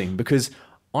amazing because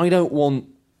I don't want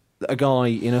a guy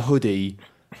in a hoodie.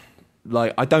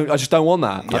 Like, I just don't want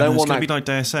that. Yeah, I don't want that. that. It's going to be like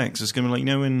Deus Ex. It's going to be like, you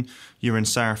know, when you're in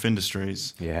Sarif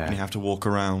Industries and you have to walk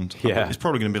around. Yeah. It's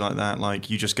probably going to be like that. Like,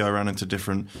 you just go around into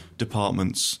different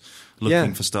departments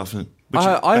looking for stuff.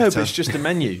 I hope it's just a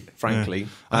menu, frankly.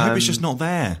 I hope it's just not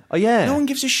there. Oh, yeah. No one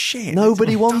gives a shit.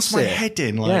 Nobody wants Does my it. head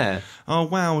in. Like, oh,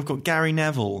 wow, we've got Gary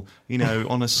Neville, you know,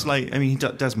 on a slate. I mean,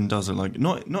 Desmond does it. Like,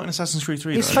 not in Assassin's Creed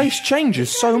 3, His though. face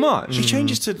changes so much. He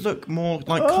changes to look more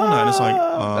like Connor, and it's like...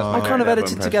 I kind of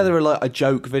edited together a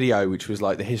joke video, which was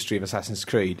like the history of Assassin's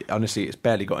Creed. Honestly, it's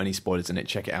barely got any spoilers in it.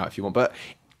 Check it out if you want. But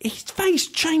his face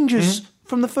changes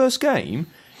from the first game.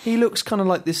 He looks kind of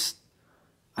like this...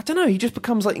 I don't know, he just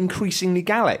becomes like increasingly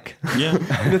Gallic. Yeah.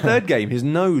 In the third game, his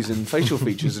nose and facial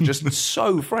features are just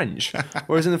so French.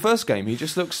 Whereas in the first game, he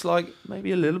just looks like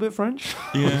maybe a little bit French.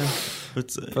 Yeah.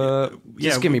 But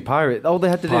just give me pirate. All they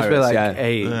had to do is be Pirates, like,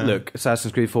 hey, look,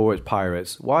 Assassin's Creed 4, it's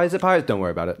pirates. Why is it pirates? Don't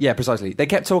worry about it. Yeah, precisely. They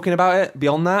kept talking about it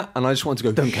beyond that, and I just wanted to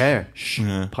go, Don't care.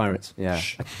 Pirates. Yeah.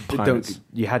 Pirates.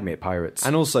 You had me at pirates.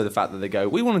 And also the fact that they go,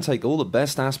 we want to take all the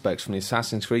best aspects from the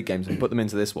Assassin's Creed games and put them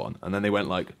into this one. And then they went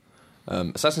like,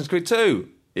 Assassin's Creed 2,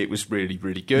 it was really,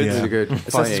 really good. Yeah. Really good.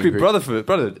 Assassin's Creed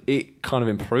Brotherhood, it kind of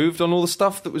improved on all the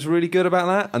stuff that was really good about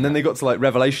that. And then they got to like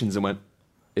Revelations and went,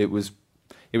 it was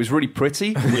really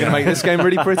pretty. We're going to make this game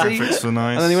really pretty. Graphics were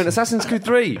nice. And then they went Assassin's Creed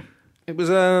 3.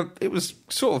 It was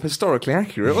sort of historically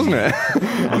accurate, wasn't it?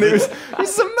 And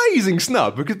it's an amazing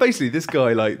snub because basically this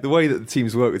guy, like the way that the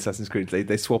teams work with Assassin's Creed,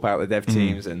 they swap out the dev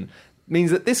teams and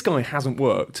means that this guy hasn't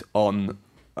worked on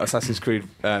Assassin's Creed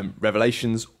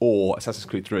Revelations or Assassin's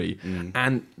Creed 3,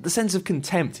 and the sense of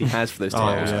contempt he has for those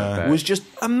titles was just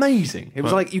amazing. It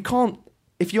was like you can't.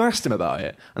 If you asked him about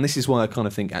it, and this is why I kind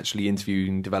of think actually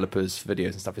interviewing developers for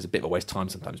videos and stuff is a bit of a waste of time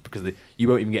sometimes because you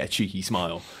won't even get a cheeky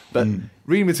smile. But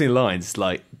reading between the lines,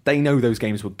 like they know those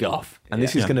games were guff, and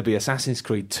this is going to be Assassin's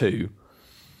Creed 2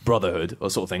 Brotherhood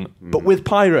or sort of thing, but with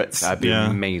pirates. That'd be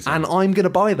amazing. And I'm going to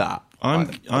buy that.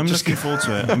 I'm looking forward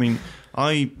to it. I mean,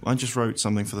 I just wrote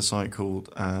something for the site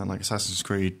called like Assassin's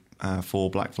Creed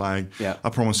 4 Black Flag, a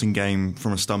promising game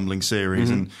from a stumbling series,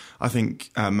 and I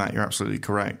think Matt, you're absolutely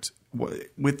correct.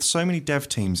 With so many dev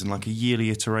teams and like a yearly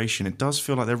iteration, it does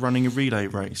feel like they're running a relay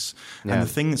race, and the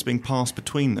thing that's being passed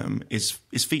between them is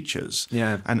features.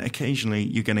 And occasionally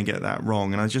you're going to get that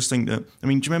wrong. And I just think that, I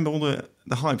mean, do you remember all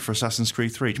the hype for Assassin's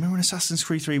Creed 3? Do you remember when Assassin's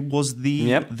Creed 3 was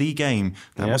the game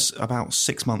that was about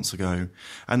 6 months ago?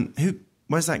 And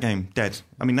where's that game? Dead.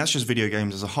 I mean, that's just video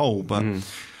games as a whole, but.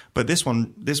 But this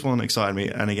one excited me.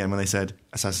 And again, when they said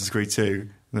Assassin's Creed 2,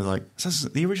 they're like,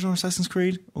 the original Assassin's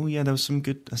Creed? Oh, yeah, there was some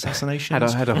good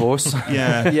assassinations. Had a horse.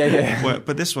 Yeah. Well,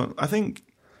 but this one, I think...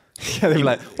 Yeah, they were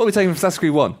like, what are we taking from Assassin's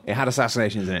Creed 1? It had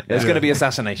assassinations in it. There's going to be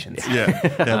assassinations. We'll be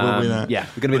that. Yeah,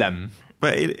 we're going to be them.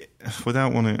 But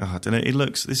without wanting... I don't know, it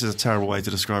looks... This is a terrible way to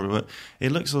describe it, but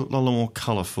it looks a lot more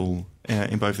colourful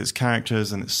in both its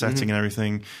characters and its setting and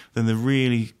everything than the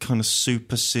really kind of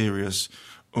super serious...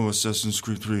 Oh, Assassin's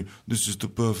Creed 3, this is the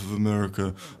birth of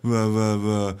America. Rah, rah,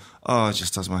 rah. Oh, it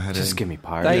just does my head in. Just give me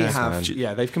pirates.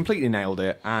 They've completely nailed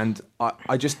it. And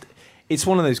I just, it's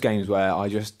one of those games where I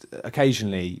just,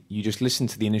 occasionally, you just listen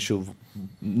to the initial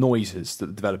noises that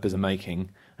the developers are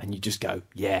making and you just go,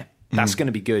 yeah, that's going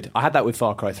to be good. I had that with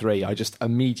Far Cry 3. I just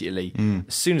immediately,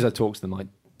 as soon as I talked to them,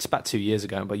 it's about 2 years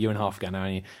ago, about a year and a half ago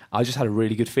now, I just had a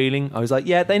really good feeling. I was like,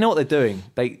 yeah, they know what they're doing.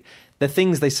 The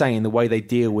things they say and the way they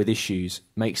deal with issues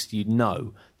makes you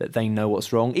know that they know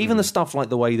what's wrong. Even the stuff like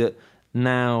the way that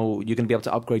now you're going to be able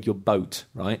to upgrade your boat,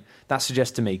 right? That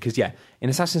suggests to me, because in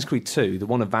Assassin's Creed 2, the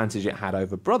one advantage it had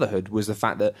over Brotherhood was the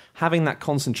fact that having that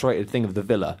concentrated thing of the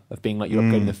villa, of being like you're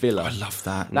upgrading the villa. I love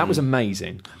that. That was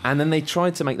amazing. And then they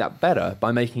tried to make that better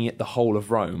by making it the whole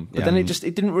of Rome. But then it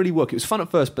didn't really work. It was fun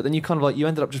at first, but then you kind of you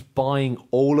ended up just buying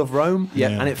all of Rome.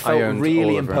 And it felt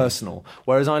really impersonal.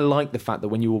 Whereas I like the fact that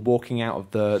when you were walking out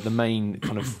of the main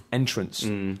kind of entrance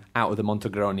out of the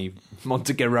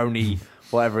Montegaroni,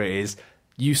 whatever it is,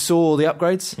 you saw the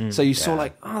upgrades. So you saw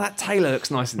that tailor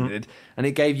looks nice and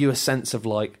it gave you a sense of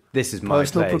like this is my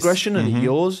personal place. progression and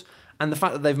yours. And the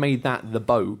fact that they've made that the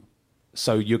boat,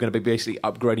 so you're going to be basically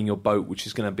upgrading your boat, which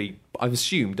is going to be, I've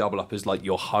assumed, double up as like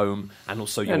your home and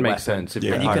also your weapon. Makes sense. And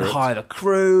you can hire the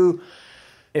crew.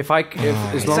 As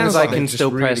long as I can still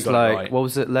press what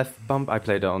was it, left bump? I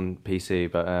played it on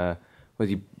PC, but when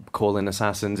you call in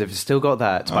assassins, if it's still got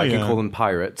that, but I can call them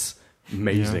pirates.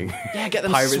 Amazing. Yeah, get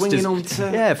them pirates swinging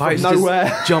onto pirates nowhere.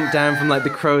 Just jump down from like the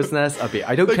crow's nest.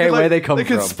 I don't care where they come from.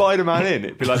 They could Spider-Man in.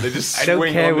 It'd be like they just I don't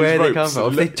swing care on where these they come ropes.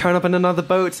 from. If they turn up in another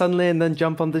boat suddenly and then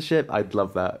jump on the ship, I'd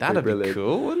love that. That'd be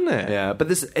cool, wouldn't it? Yeah, but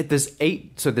there's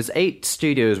 8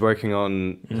 studios working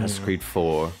on Assassin's Creed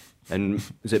 4. And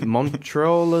is it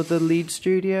Montreal are the lead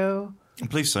studio? I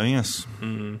believe so, yes.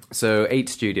 So 8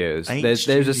 studios.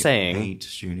 There's a saying. 8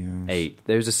 studios. 8.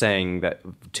 There's a saying that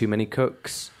too many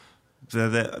cooks.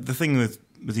 The thing with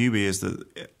Ubi is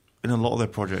that in a lot of their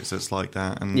projects it's like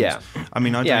that. And I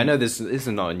mean, I know this is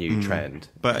not a new trend.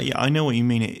 But I know what you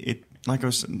mean. It like I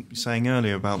was saying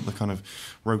earlier about the kind of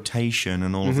rotation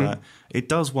and all of that, it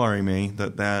does worry me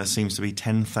that there seems to be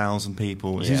 10,000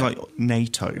 people. It seems like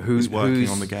NATO who's working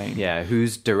on the game. Yeah,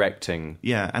 who's directing?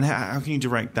 Yeah, and how can you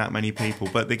direct that many people?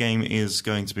 But the game is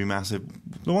going to be massive.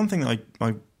 The one thing that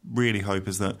I really hope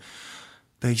is that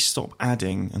they stop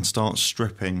adding and start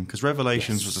stripping, because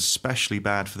Revelations was especially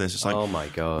bad for this. It's like, oh my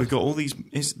god, we've got all these.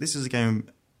 This is a game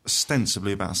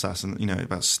ostensibly about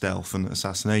about stealth and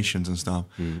assassinations and stuff.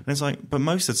 And it's like, but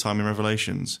most of the time in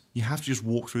Revelations, you have to just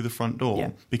walk through the front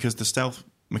door because the stealth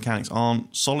mechanics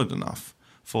aren't solid enough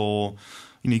for.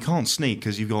 You can't sneak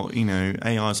because you've got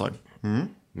AI's like,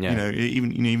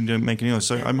 even don't make any noise.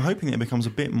 So I'm hoping that it becomes a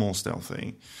bit more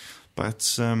stealthy,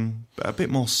 but a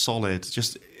bit more solid.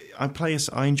 Just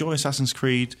I enjoy Assassin's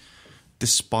Creed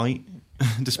despite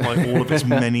all of its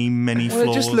many flaws.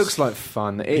 Well, it just looks like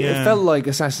fun. It felt like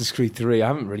Assassin's Creed 3. I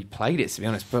haven't really played it, to be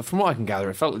honest, but from what I can gather,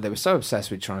 it felt like they were so obsessed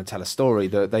with trying to tell a story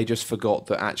that they just forgot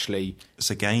that actually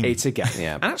it's a game. It's a game.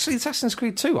 Yeah. And actually, Assassin's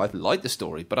Creed 2, I liked the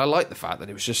story, but I liked the fact that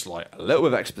it was just like a little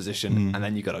bit of exposition, and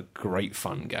then you got a great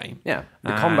fun game. Yeah,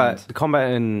 the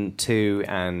combat in 2,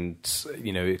 and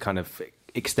it kind of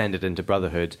extended into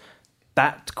Brotherhood.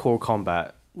 That core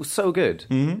combat was so good,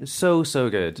 so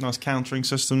good. Nice countering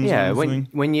systems. Yeah,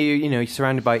 when you're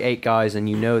surrounded by 8 guys and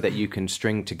you know that you can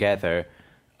string together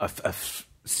a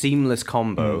seamless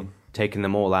combo, taking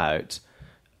them all out.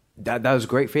 That was a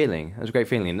great feeling. That was a great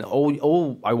feeling. And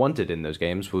all I wanted in those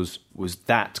games was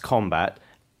that combat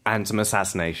and some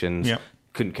assassinations. Yep.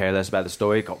 Couldn't care less about the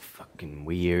story. It got fucking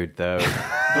weird though.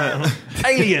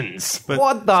 Aliens.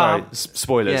 What the? Sorry,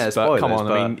 spoilers. Yeah, but spoilers, come on.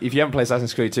 but I mean, if you haven't played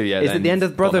Assassin's Creed 2 yet, is then it the end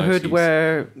of you've got no Brotherhood excuse.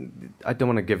 where I don't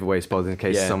want to give away spoilers in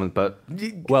case someone, but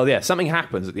well, yeah, something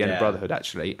happens at the end of Yeah. Brotherhood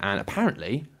actually, and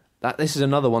apparently that this is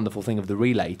another wonderful thing of the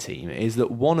Relay team is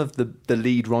that one of the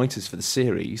lead writers for the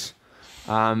series.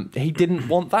 He didn't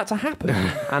want that to happen.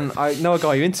 And I know a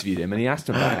guy who interviewed him and he asked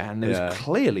him about it, and there was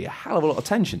clearly a hell of a lot of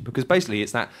tension because basically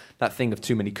it's that thing of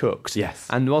too many cooks. Yes.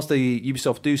 And whilst the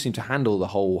Ubisoft do seem to handle the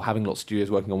whole having lots of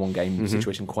studios working on one game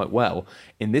situation quite well,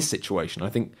 in this situation, I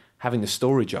think having the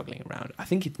story juggling around, I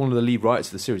think one of the lead writers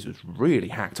of the series was really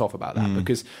hacked off about that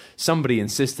because somebody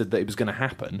insisted that it was going to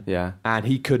happen, and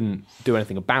he couldn't do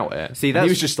anything about it. See, and he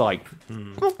was just like,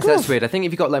 that's weird. I think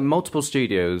if you've got like multiple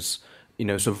studios,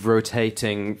 sort of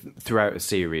rotating throughout a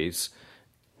series,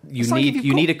 you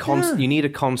need a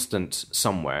constant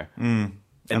somewhere, and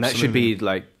that should be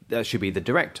the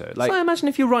director. Like, so I imagine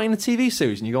if you're writing a TV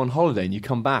series and you go on holiday and you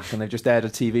come back and they've just aired a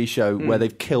TV show where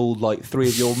they've killed like 3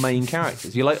 of your main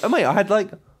characters. You're like, oh mate, I had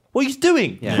like, what are you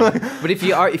doing? Yeah. But if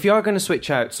you are going to switch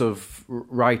out sort of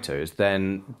writers,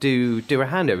 then do a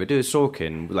handover, do a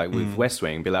Sorkin like with West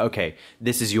Wing, be like, okay,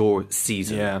 this is your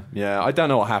season. Yeah. I don't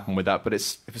know what happened with that, but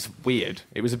it was weird.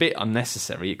 It was a bit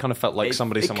unnecessary. It kind of felt like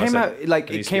somewhere it came out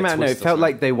and it felt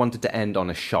like they wanted to end on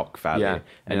a shock value.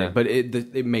 But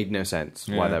it made no sense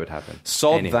why that would happen.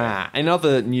 That. In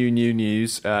other new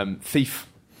news, Thief,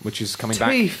 which is coming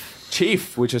back.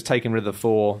 Chief, which has taken rid of the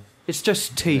 4. It's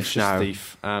just Thief now.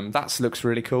 Thief. That looks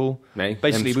really cool. Hey,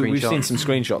 basically, we've seen some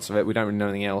screenshots of it. We don't really know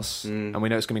anything else. And we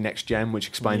know it's going to be next gen, which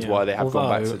explains why they have gone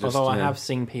back to just... Although I have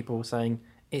seen people saying,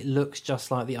 it looks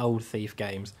just like the old Thief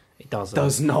games. It doesn't.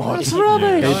 Does not. That's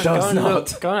rubbish. It does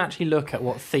not. Go and actually look at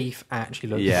what Thief actually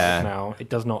looks like now. It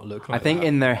does not look like I think that.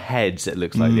 in their heads it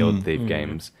looks like the old Thief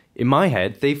games. In my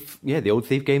head, the old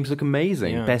Thief games look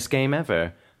amazing. Yeah. Best game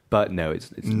ever. But no,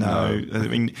 it's no. I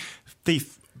mean,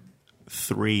 Thief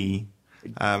 3...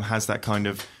 has that kind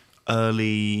of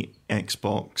early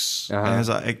Xbox. It has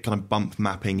that kind of bump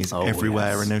mapping is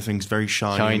everywhere and everything's very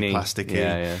shiny. And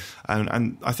plasticky.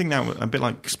 And I think that was a bit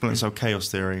like Splinter Cell Chaos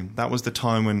Theory. That was the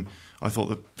time when I thought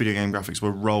the video game graphics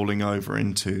were rolling over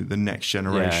into the next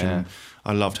generation.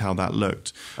 I loved how that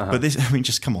looked. But this, I mean,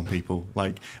 just come on, people.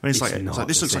 Like, I mean, it's like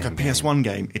this looks like a PS1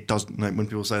 game. It doesn't. Like, when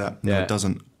people say that, no, it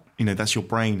doesn't. That's your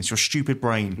brain. It's your stupid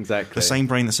brain. Exactly. The same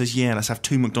brain that says, let's have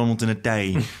 2 McDonald's in a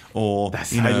day. Or,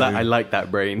 I like that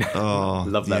brain. Oh,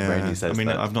 love that brain who says that. I mean,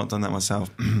 I've not done that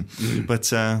myself.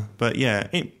 but yeah,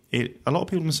 a lot of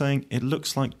people are saying it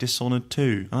looks like Dishonored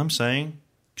 2. And I'm saying,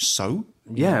 so?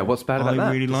 Yeah, what's bad about that?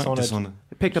 I really like Dishonored.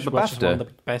 It picked up a BAFTA. One of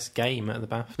the best game at the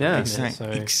BAFTA. Yeah,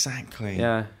 exactly.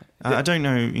 Yeah. I don't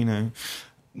know,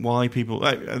 why people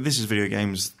this is video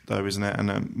games though, isn't it?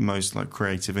 And most like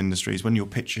creative industries, when you're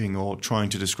pitching or trying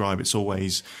to describe, it's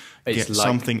always get like,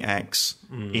 something X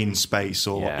in space,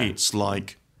 or it's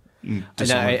like and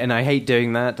I hate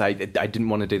doing that. I didn't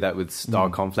want to do that with Star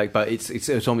Conflict, but it's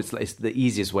the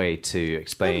easiest way to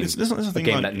explain a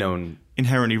game that no one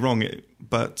inherently wrong,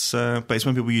 but it's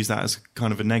when people use that as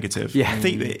kind of a negative. I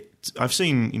think I've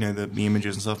seen the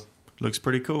images and stuff. Looks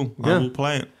pretty cool. I will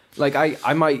play it. Like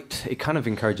I might. It kind of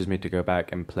encourages me to go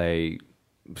back and play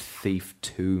Thief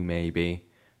 2, maybe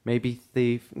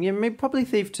Thief. Yeah, maybe probably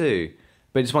Thief 2.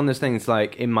 But it's one of those things.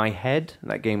 Like in my head,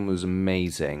 that game was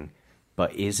amazing.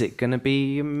 But is it going to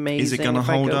be amazing? Is it going to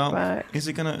hold up? Back? Is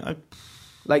it going to?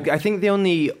 Like I think the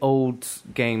only old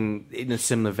game in a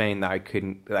similar vein that I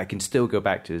can still go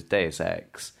back to is Deus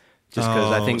Ex. Just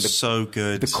because I think so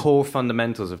good. The core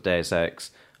fundamentals of Deus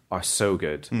Ex are so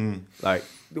good. Like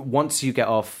once you get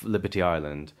off Liberty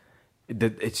Island,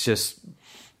 it's just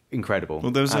incredible.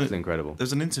 Well, absolutely incredible.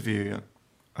 There's an interview.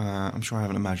 I'm sure I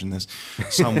haven't imagined this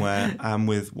somewhere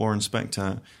with Warren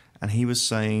Spector, and he was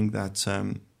saying that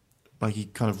like he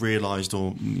kind of realised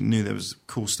or knew there was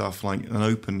cool stuff like an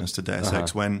openness to Deus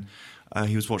Ex when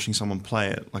he was watching someone play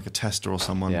it, like a tester or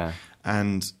someone,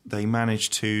 and they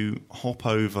managed to hop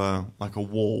over like a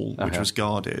wall which was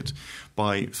guarded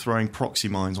by throwing proxy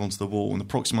mines onto the wall, and the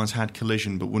proxy mines had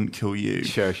collision but wouldn't kill you.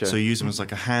 Sure. So you use them as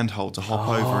like a handhold to hop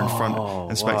over in front,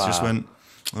 and Spectre just went,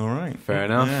 all right. Fair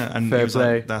enough. Yeah, and Fair it was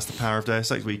play. like, that's the power of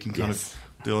Deus Ex, where you can kind of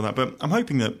do all that. But I'm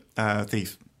hoping that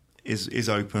Thief is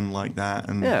open like that,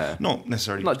 and not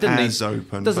necessarily as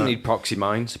open. Doesn't need proxy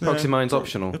mines. Proxy mines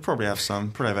optional. They'll probably have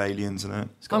some. Probably have aliens in it.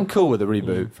 I'm cool with the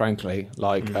reboot, frankly.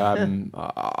 Like,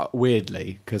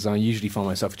 weirdly, because I usually find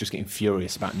myself just getting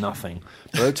furious about nothing.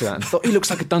 But I looked at that and thought, he looks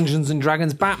like a Dungeons and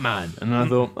Dragons Batman. And I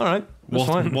thought, all right, that's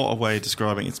fine. What a way of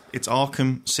describing it. It's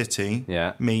Arkham City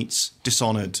meets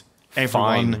Dishonored.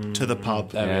 Everyone to the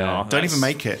pub. There we are. Don't even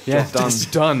make it. Yeah,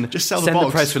 done. Just sell Send the box.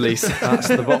 the press release. That's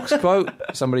the box quote.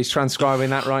 Somebody's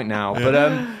transcribing that right now. But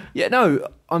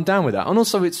I'm down with that. And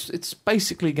also, it's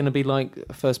basically going to be like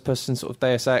a first-person sort of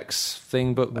Deus Ex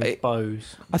thing, but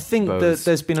bows. I think that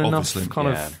there's been enough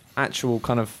Obviously. of actual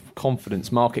kind of confidence,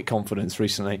 market confidence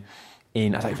recently. I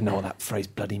don't even know what that phrase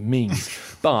bloody means,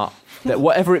 but that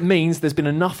whatever it means, there's been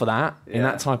enough of that in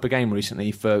that type of game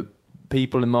recently for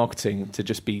people in marketing to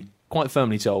just be quite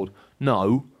firmly told,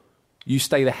 no, you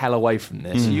stay the hell away from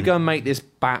this. You go and make this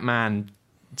Batman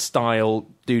style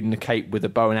dude in a cape with a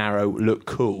bow and arrow look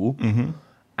cool,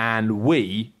 and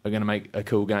we are going to make a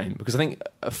cool game. Because I think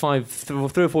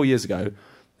 3 or 4 years ago,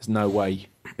 there's no way.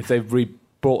 If they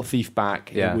brought Thief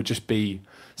back, it would just be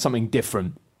something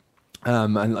different.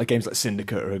 And like games like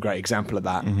Syndicate are a great example of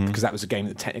that, because that was a game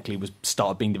that technically was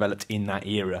started being developed in that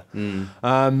era.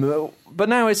 But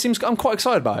now it seems I'm quite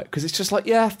excited about it, because it's just like,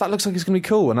 that looks like it's going to be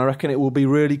cool, and I reckon it will be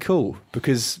really cool,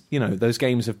 because those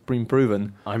games have been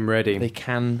proven. I'm ready. They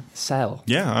can sell.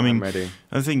 Yeah, I mean, I'm ready.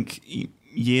 I think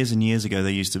years and years ago,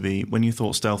 there used to be, when you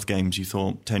thought stealth games, you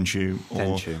thought Tenchu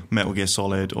or Metal Gear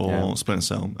Solid or Splinter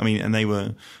Cell. I mean, and they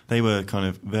were kind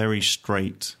of very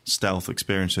straight stealth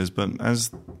experiences. But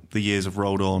as the years have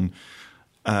rolled on,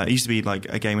 it used to be like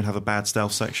a game would have a bad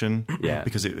stealth section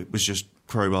because it was just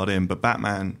crowbarred in. But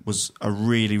Batman was a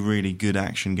really, really good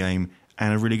action game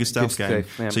and a really good stealth game.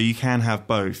 So you can have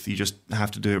both. You just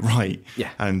have to do it right. Yeah.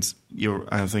 And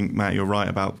I think, Matt, you're right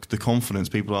about the confidence.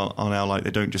 People are now like, they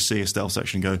don't just see a stealth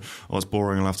section and go, oh, it's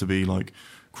boring, I'll have to be like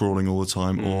crawling all the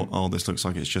time, or oh, this looks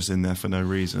like it's just in there for no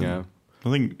reason. Yeah.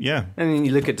 I think, And then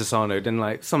you look at Dishonored, and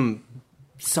like some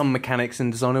mechanics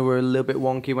in Dishonored were a little bit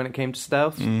wonky when it came to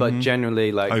stealth, but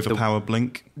generally like overpowered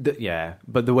blink.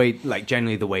 But the way, like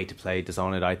generally the way to play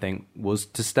Dishonored, I think, was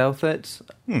to stealth it.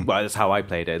 Well, that's how I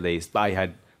played it, at least. I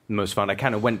had the most fun. I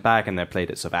kind of went back and then played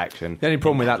it sort of action. The only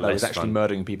problem with that, though, is actually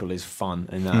murdering people is fun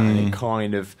in that, and it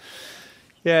kind of...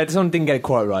 Yeah, Dishonored didn't get it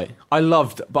quite right. I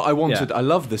loved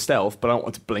the stealth, but I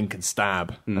wanted to blink and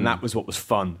stab, and that was what was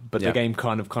fun. But the game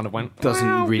kind of went...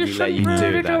 Doesn't really let you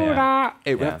do that.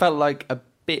 It felt like a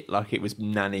bit like it was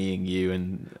nannying you,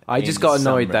 and I just got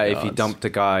annoyed that if you dumped a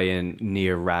guy in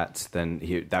near rats, then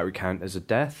that would count as a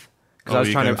death. Because I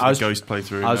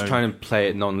was trying to play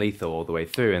it non-lethal all the way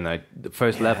through, and the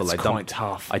first level I dumped.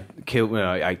 Tough. I killed.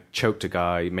 I choked a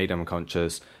guy, made him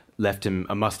unconscious, left him.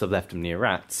 I must have left him near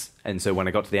rats, and so when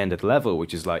I got to the end of the level,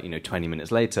 which is like 20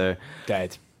 minutes later,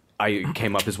 dead. I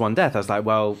came up as one death. I was like,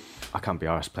 well, I can't be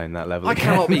arsed playing that level. I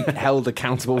cannot be held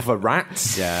accountable for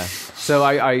rats. Yeah. So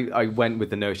I went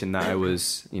with the notion that I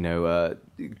was, a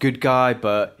good guy,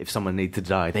 but if someone needed to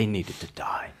die, they needed to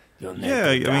die. I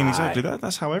mean, exactly.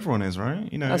 That's how everyone is, right?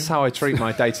 That's how I treat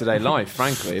my day-to-day life,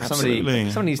 frankly. If somebody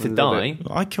needs to die...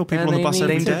 I kill people on the bus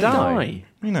every day. Die.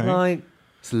 Like,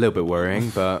 it's a little bit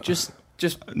worrying, but... Just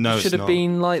should have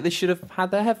been like, they should have had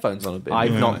their headphones on a bit.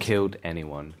 I've not killed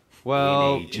anyone.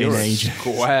 Well, you're a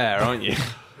square, aren't you?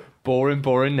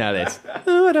 Boring Nellis.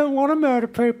 Oh, I don't want to murder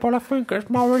people. I think it's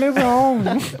morally wrong.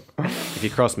 If you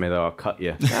cross me, though, I'll cut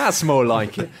you. That's more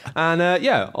like it. And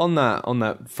on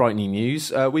that frightening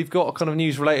news, we've got kind of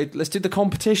news related. Let's do the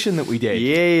competition that we did.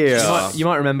 Yeah. You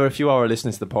might remember, if you are a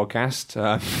listener to the podcast,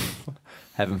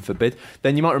 heaven forbid,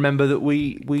 then you might remember that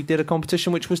we did a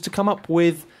competition which was to come up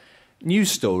with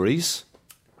news stories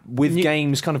with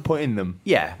games kind of put in them.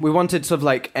 Yeah, we wanted sort of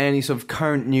like any sort of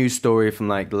current news story from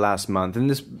like the last month, and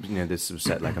this was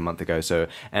set like a month ago, so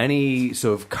any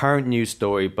sort of current news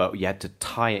story, but you had to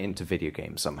tie it into video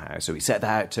games somehow. So we set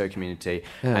that out to our community,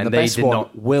 and the best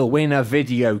one will win a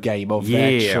video game of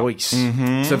their choice.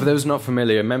 So for those not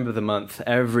familiar, member of the month,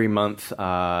 every month,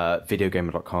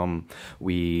 videogamer.com,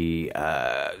 we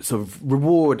sort of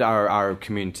reward our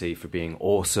community for being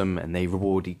awesome, and they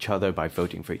reward each other by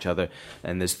voting for each other,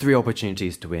 and there's 3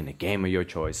 opportunities to win a game of your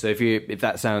choice. So if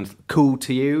that sounds cool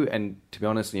to you, and to be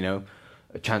honest,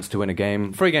 a chance to win a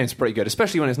game. Free game's pretty good,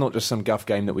 especially when it's not just some guff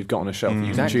game that we've got on a shelf.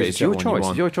 You can choose It's your choice.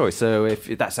 It's your choice. So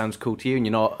if that sounds cool to you and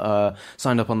you're not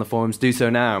signed up on the forums, do so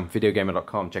now.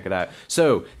 Videogamer.com. Check it out.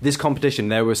 So this competition,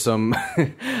 there were some.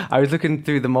 I was looking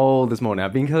through them all this morning.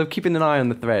 I've been kind of keeping an eye on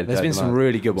the thread. There's been some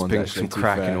really good ones. Some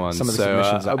cracking ones. Some of the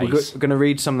submissions are we're going to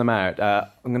read some of them out.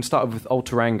 I'm going to start with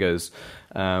Alterangas.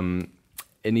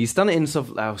 And he's done it in sort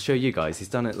of, I'll show you guys. He's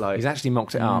done it like... He's actually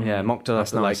mocked it up. Yeah, mocked it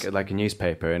up nice. like a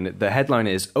newspaper. And the headline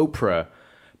is, Oprah,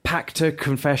 Pacta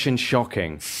Confession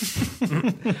Shocking.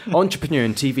 Entrepreneur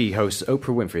and TV host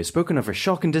Oprah Winfrey has spoken of her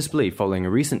shock and disbelief following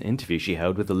a recent interview she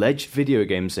held with alleged video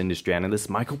games industry analyst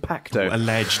Michael Pacta.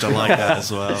 Alleged, I like that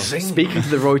as well. Speaking to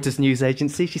the Reuters news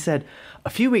agency, she said,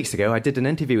 "A few weeks ago, I did an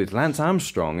interview with Lance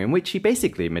Armstrong in which he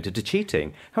basically admitted to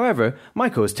cheating. However,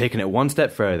 Michael has taken it one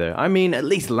step further. I mean, at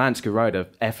least Lance could ride a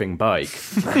effing bike."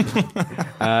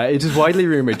 It is widely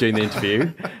rumoured during the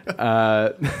interview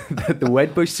that the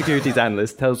Wedbush securities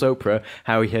analyst tells Oprah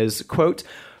how he has, quote,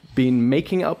 been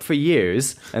making up for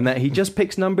years and that he just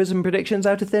picks numbers and predictions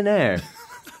out of thin air.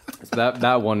 So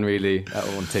that one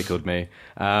tickled me.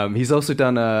 He's also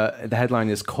done the headline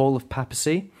is Call of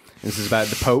Papacy. This is about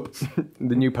the Pope,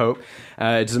 the new Pope.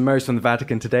 It has emerged from the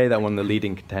Vatican today that one of the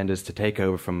leading contenders to take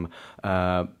over from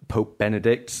Pope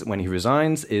Benedict when he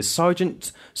resigns is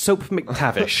Sergeant Soap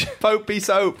McTavish. Popey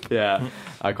soap. Yeah,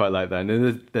 I quite like that.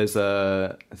 And there's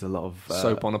a lot of...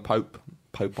 soap on a pope.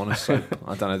 Pope on a soap.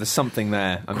 I don't know. There's something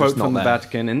there. I'm quote just not from the there.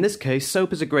 Vatican. In this case,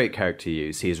 Soap is a great character to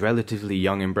use. He is relatively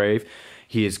young and brave.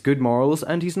 He has good morals,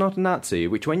 and he's not a Nazi,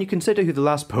 which when you consider who the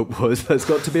last Pope was, that's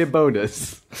got to be a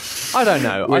bonus. I don't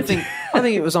know. I think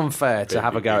it was unfair to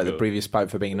have a go at the previous Pope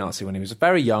for being a Nazi when he was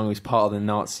very young. He was part of the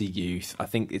Nazi youth. I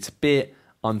think it's a bit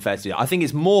unfair to do that. I think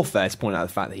it's more fair to point out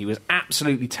the fact that he was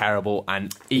absolutely terrible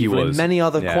and evil in many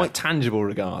other quite tangible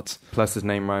regards. Plus his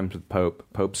name rhymes with Pope.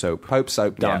 Pope Soap. Pope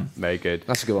Soap, done. Yeah, very good.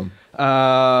 That's a good one.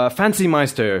 Fancy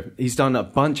Meister. He's done a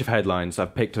bunch of headlines.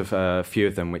 I've picked a few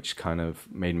of them which kind of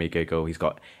made me giggle. He's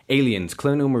got Aliens,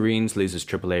 Colonial Marines loses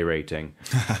AAA rating.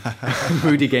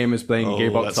 Moody Gamers blaming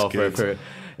Gearbox software for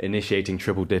initiating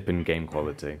triple dip in game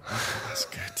quality. That's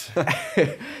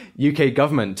good. UK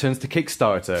government turns to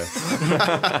Kickstarter.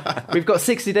 We've got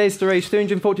 60 days to raise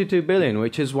 342 billion,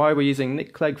 which is why we're using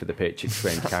Nick Clegg for the pitch,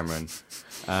 explained Cameron.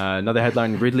 Another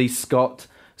headline, Ridley Scott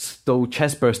stole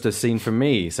chestburster scene from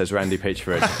me, says Randy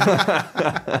Pitchford.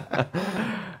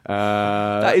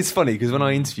 That is funny, because when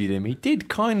I interviewed him, he did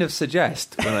kind of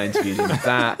suggest, when I interviewed him,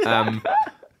 that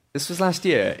this was last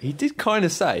year, he did kind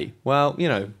of say, well, you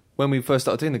know, when we first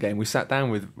started doing the game, we sat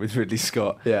down with Ridley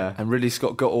Scott, and Ridley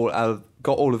Scott got all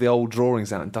of the old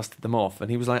drawings out and dusted them off, and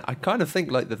he was like, I kind of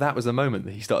think like that was the moment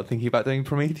that he started thinking about doing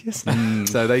Prometheus.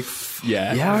 So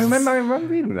I remember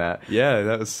reading that. Yeah,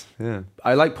 that was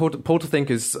I like Paul to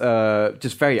think is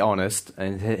just very honest,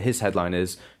 and his headline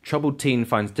is troubled teen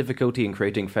finds difficulty in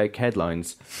creating fake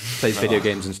headlines, plays video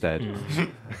games instead.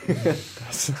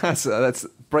 That's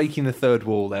breaking the third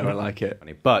wall there. I like it.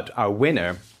 But our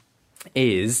winner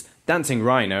is Dancing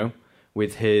Rhino,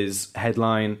 with his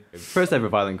headline, first ever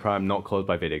violent crime not caused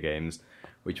by video games,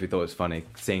 which we thought was funny,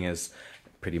 seeing as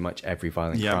pretty much every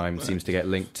violent crime seems to get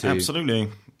linked to... Absolutely.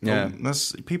 Yeah.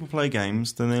 People play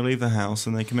games, then they leave the house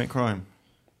and they commit crime.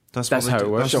 That's how it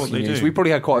works. That's what they do. We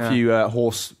probably had quite a few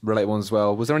horse-related ones as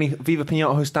well. Was there any Viva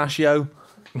Pinata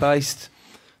Pistachio-based?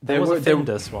 There was a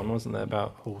Findus one, wasn't there,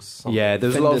 about horse? Something. Yeah, there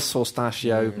was a lot of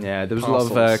Pistachio. Yeah, there was a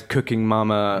lot of cooking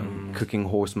mama, cooking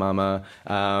horse mama.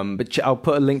 But I'll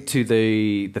put a link to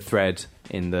the thread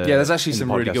in the there's actually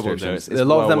some really good ones. A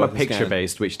lot of them are picture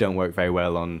based, which don't work very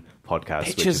well on podcasts.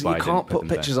 Pictures, you can't put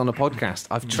pictures on a podcast.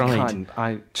 I've tried.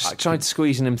 I tried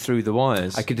squeezing them through the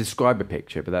wires. I could describe a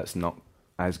picture, but that's not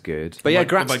as good. But yeah,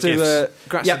 congrats to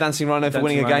Dancing Rhino for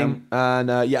winning a game.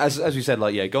 And as we said,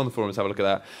 go on the forums, have a look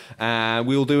at that.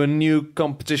 We'll do a new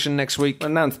competition next week. We'll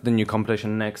announce the new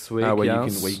competition next week. Where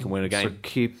you can win a game. So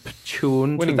keep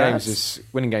tuned. Winning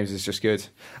games is just good.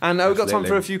 And we've got time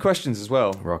for a few questions as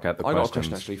well. Rock out the questions. I got a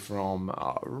question actually from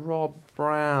Rob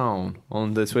Brown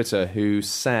on the Twitter, who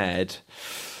said,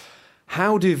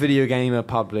 how do video gamer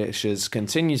publishers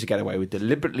continue to get away with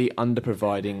deliberately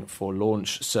underproviding for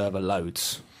launch server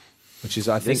loads? Which is,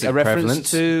 I think, a reference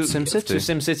to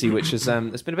SimCity, which is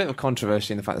there's been a bit of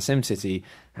controversy in the fact that SimCity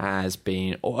has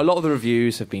been, or a lot of the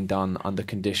reviews have been done under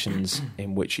conditions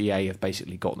in which EA have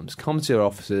basically got them to come to their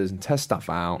offices and test stuff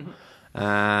out.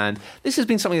 And this has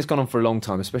been something that's gone on for a long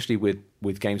time, especially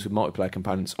with games with multiplayer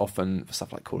components, often for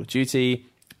stuff like Call of Duty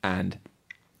and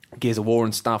Gears of War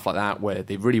and stuff like that, where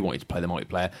they really wanted to play the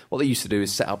multiplayer. What they used to do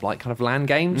is set up like kind of LAN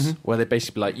games, where they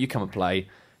basically be like, you come and play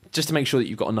just to make sure that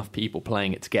you've got enough people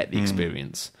playing it to get the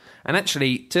experience. And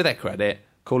actually, to their credit,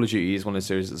 Call of Duty is one of the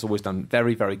series that's always done a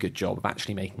very, very good job of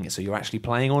actually making it so you're actually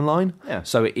playing online. Yeah.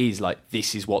 So it is like,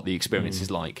 this is what the experience is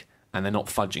like, and they're not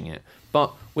fudging it.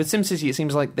 But with SimCity, it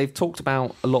seems like they've talked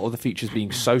about a lot of the features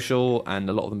being social and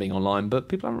a lot of them being online, but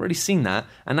people haven't really seen that.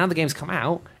 And now the game's come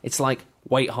out, it's like,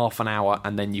 wait half an hour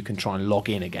and then you can try and log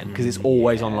in again because it's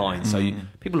always online. So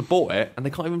people have bought it and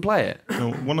they can't even play it.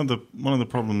 So one of the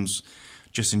problems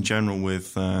just in general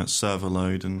with server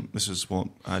load, and this is what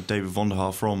David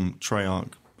Vonderhaar from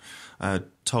Treyarch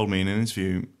told me in an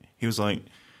interview. He was like,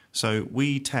 so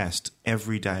we test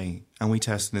every day and we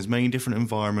test in as many different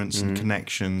environments and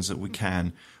connections that we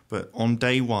can, but on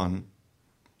day one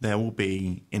there will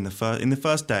be in the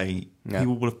first day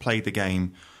people will have played the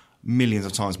game millions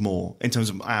of times more in terms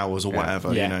of hours or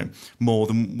whatever, you know, more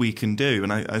than we can do.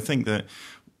 And I think that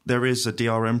there is a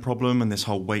DRM problem and this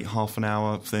whole wait half an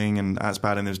hour thing, and that's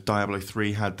bad. And there's Diablo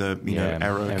 3 had the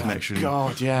error connection.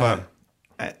 God, yeah.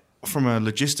 But from a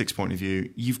logistics point of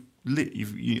view, you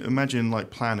imagine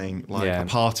like planning like a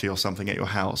party or something at your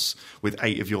house with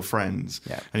 8 of your friends,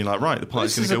 and you're like, right, the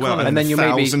party's going to go well, and then you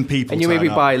maybe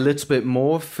buy a little bit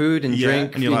more food and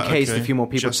drink in like, case a few more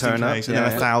people turn up, and then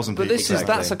 1,000 people. But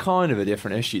that's a kind of a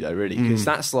different issue though, really, because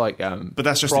that's like. But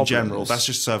that's just problems. In general. That's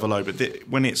just server load. But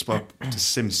when it's to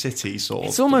SimCity, sort of,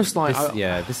 it's almost like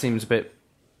this seems a bit.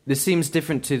 This seems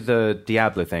different to the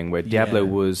Diablo thing, where Diablo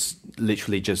was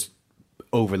literally just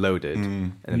overloaded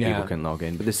and then people can log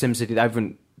in. But the SimCity, I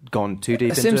haven't gone too deep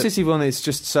into it. SimCity one is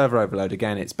just server overload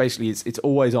again. It's basically it's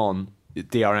always on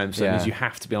DRM, so it means you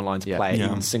have to be online to play it,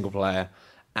 even single player.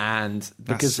 And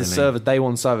because the day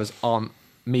one servers aren't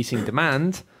meeting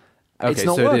demand, it's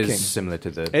not working. It is similar to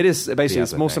the. It is basically Diablo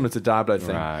it's more thing. similar to Diablo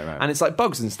thing, Right. And it's like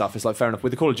bugs and stuff. It's like fair enough.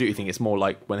 With the Call of Duty thing, it's more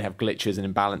like when they have glitches and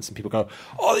imbalance, and people go,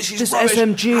 "Oh, this is Just rubbish.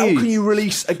 SMG. How can you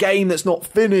release a game that's not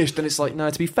finished?" And it's like, no.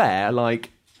 To be fair, like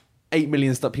 8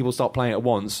 million people start playing at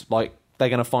once. Like they're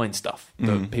going to find stuff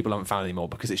that people haven't found anymore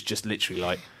because it's just literally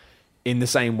like in the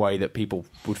same way that people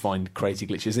would find crazy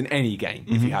glitches in any game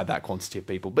if you had that quantity of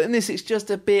people. But in this, it's just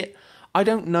a bit. I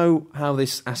don't know how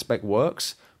this aspect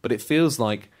works, but it feels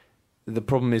like. The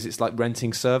problem is it's like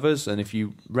renting servers, and if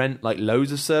you rent like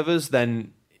loads of servers,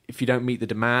 then if you don't meet the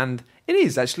demand, it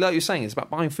is actually like you're saying, it's about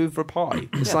buying food for a party.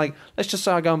 It's like, let's just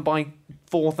say I go and buy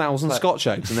 4,000 Scotch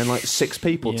eggs and then like 6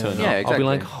 people turn up. Exactly. I'll be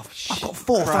like, I've got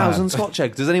 4,000 Scotch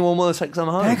eggs. Does anyone want to take some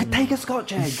home? I could take a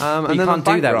Scotch egg. And you then can't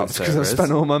do that with because I've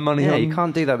spent all my money on you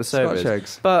can't do that with servers. Scotch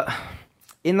eggs. But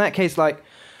in that case, like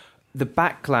the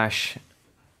backlash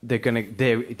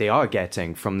they are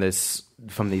getting from these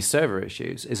server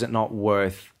issues, is it not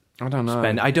worth? I don't know.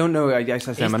 I don't know. I guess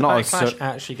is the backlash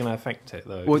actually going to affect it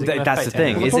though? Well, that's the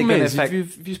thing. Well, is the it going to is, affect?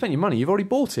 if you spend your money, you've already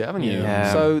bought it, haven't you?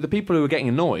 Yeah. So the people who are getting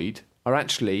annoyed are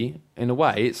actually, in a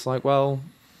way, it's like, well,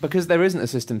 because there isn't a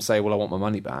system to say, well, I want my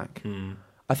money back.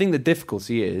 I think the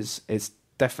difficulty is it's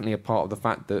definitely a part of the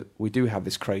fact that we do have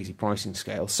this crazy pricing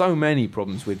scale. So many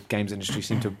problems with games industry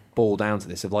seem to boil down to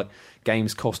this, of like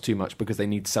games cost too much because they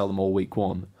need to sell them all week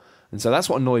one. And so that's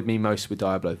what annoyed me most with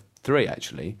Diablo 3,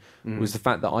 actually, was the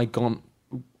fact that I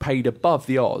paid above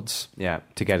the odds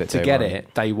to get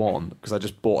it day one because I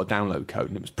just bought a download code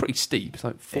and it was pretty steep. It's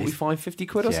like 45, 50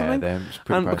 quid or something.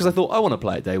 And because I thought I want to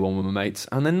play it day one with my mates,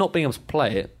 and then not being able to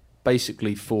play it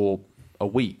basically for a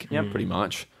week, pretty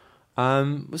much,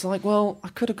 was like, well, I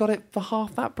could have got it for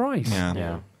half that price.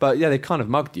 But yeah, they kind of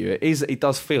mugged you. It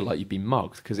does feel like you've been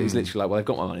mugged because it's literally like, well, they've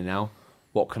got my money now.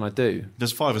 What can I do?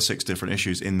 There's 5 or 6 different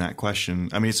issues in that question.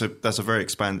 I mean, that's a very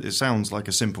it sounds like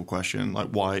a simple question, like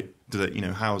why did it,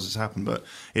 how has this happened? But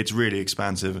it's really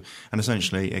expansive, and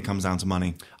essentially it comes down to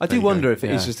money. I do wonder if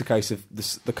it is just a case of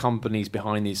the companies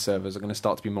behind these servers are going to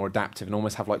start to be more adaptive and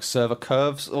almost have like server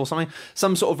curves or something,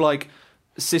 some sort of like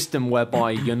system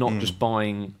whereby you're not just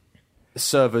buying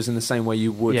servers in the same way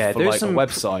you would for like a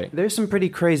website. There's some pretty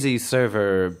crazy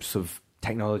server sort of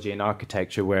technology and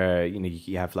architecture where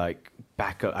you have like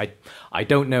backup. I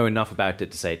don't know enough about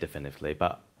it to say definitively,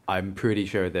 but I'm pretty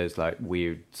sure there's like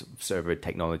weird server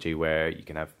technology where you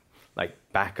can have like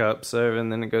backup server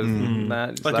and then it goes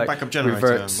that like a backup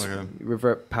generator,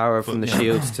 revert power from the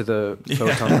shields to the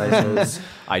photon lasers.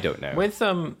 I don't know. With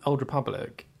Old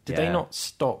Republic, did they not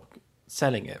stop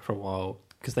selling it for a while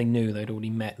because they knew they'd already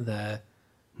met their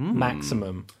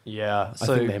maximum? Yeah,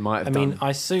 so I think they might have done.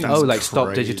 I assume.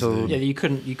 Stop digital. Yeah, you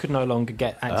could no longer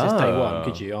get access day one,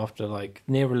 could you? After like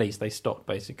near release, they stopped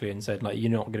basically and said like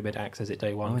you're not going to be able to access it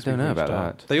day one. I don't know about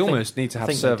that. They almost need to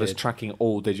have servers tracking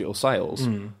all digital sales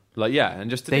Like, yeah, and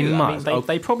just to They do that. must. I mean,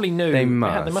 they probably knew. They They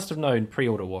must. must have known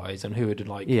pre-order wise and who had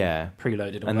like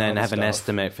preloaded all and then that have other an stuff.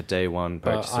 estimate for day one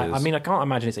purchases. But I mean, I can't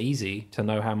imagine it's easy to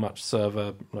know how much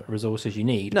server resources you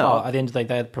need. No. But at the end of the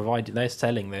day, they're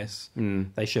selling this.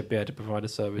 They should be able to provide a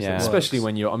service. Yeah. That Especially works.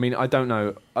 when you're. I mean, I don't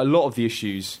know. A lot of the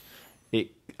issues,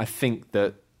 I think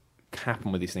that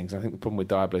happen with these things. I think the problem with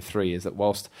Diablo 3 is that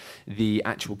whilst the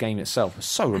actual game itself was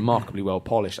so remarkably well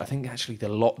polished, I think actually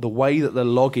the way that the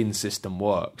login system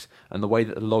worked and the way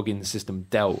that the login system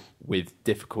dealt with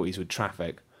difficulties with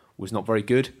traffic was not very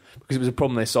good, because it was a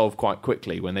problem they solved quite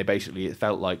quickly when it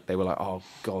felt like they were like, oh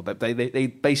god, they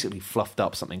basically fluffed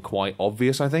up something quite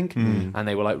obvious, I think, and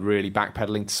they were like really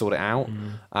backpedaling to sort it out.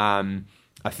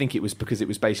 I think it was because it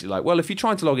was basically like, well, if you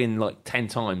tried to log in like 10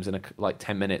 times in like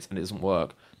 10 minutes and it doesn't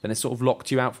work, then it sort of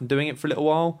locked you out from doing it for a little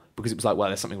while, because it was like, well,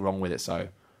 there's something wrong with it, so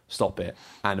stop it.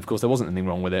 And of course there wasn't anything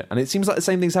wrong with it. And it seems like the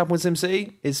same thing's happened with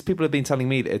SimCity. Is people have been telling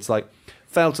me that it's like,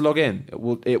 failed to log in,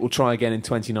 it will try again in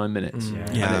 29 minutes.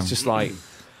 And it's just like,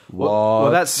 what?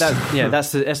 Well, that's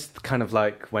kind of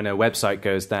like when a website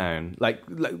goes down. Like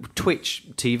Twitch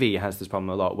TV has this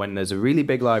problem a lot. When there's a really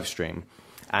big live stream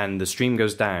and the stream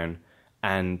goes down,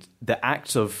 and the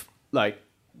act of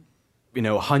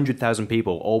 100,000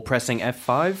 people all pressing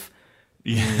F5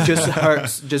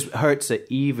 just hurts it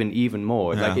even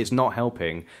more. Yeah. Like, it's not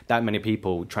helping that many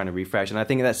people trying to refresh. And I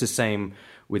think that's the same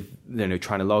with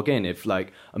trying to log in. If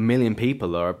like 1 million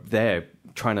people are there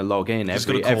trying to log in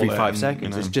every 5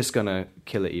 seconds, it's just going to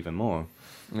kill it even more.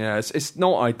 Yeah, it's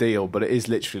not ideal, but it is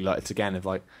literally like,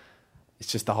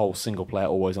 it's just the whole single player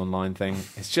always online thing.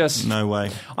 It's just no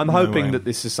way. I'm hoping that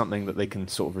this is something that they can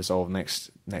sort of resolve next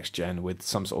gen with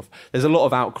some sort of. There's a lot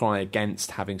of outcry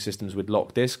against having systems with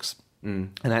lock discs,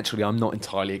 and actually I'm not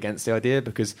entirely against the idea,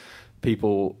 because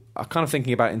people are kind of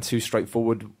thinking about it in too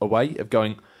straightforward a way of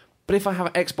going, but if I have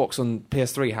an Xbox and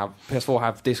PS4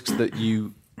 have discs that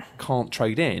you can't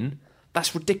trade in,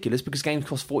 that's ridiculous, because games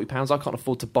cost £40. I can't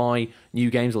afford to buy new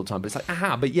games all the time. But it's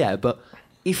like, but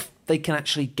if they can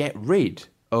actually get rid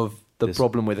of the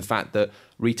problem with the fact that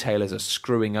retailers are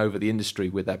screwing over the industry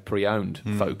with their pre-owned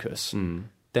focus,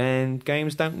 then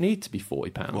games don't need to be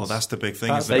 £40. Well, that's the big thing.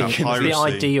 That's Is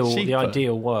the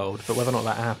ideal world, but whether or not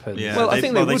that happens. Yeah, well, I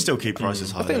think they still keep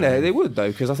prices high. I think they would,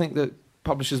 though, because I think that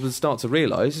publishers would start to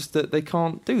realise that they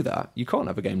can't do that. You can't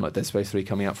have a game like Dead Space 3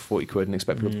 coming out for £40 and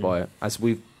expect people to buy it, as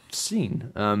we've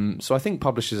seen. So I think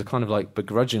publishers are kind of like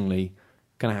begrudgingly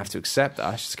going to have to accept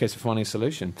that. It's just a case of finding a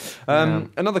solution.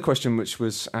 Another question which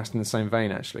was asked in the same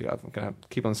vein, actually, I'm going to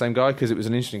keep on the same guy because it was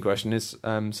an interesting question, is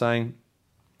saying,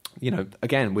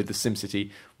 again, with the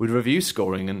SimCity, with review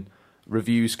scoring, and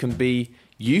reviews can be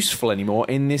useful anymore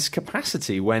in this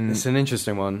capacity when... It's an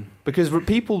interesting one. Because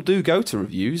people do go to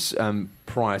reviews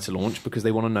prior to launch because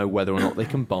they want to know whether or not they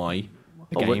can buy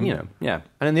a game. Yeah.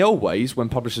 And in the old ways, when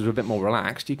publishers were a bit more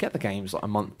relaxed, you get the games like a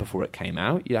month before it came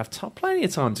out. You'd have plenty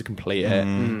of time to complete it.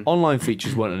 Online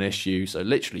features weren't an issue, so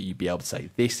literally you'd be able to say,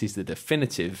 this is the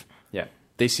definitive... Yeah.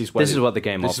 This is what the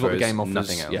game offers. This is what the game offers.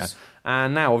 Nothing else. Yeah.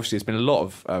 And now, obviously, there's been a lot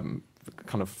of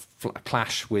kind of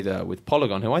clash with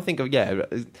Polygon, who I think,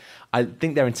 I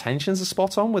think their intentions are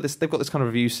spot on with this. They've got this kind of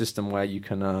review system where you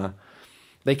can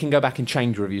they can go back and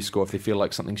change a review score if they feel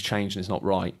like something's changed and it's not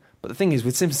right. But the thing is,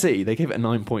 with SimCity, they gave it a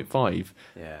 9.5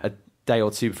 a day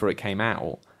or two before it came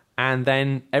out, and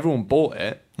then everyone bought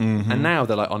it, and now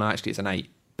they're like, oh no, actually it's an 8.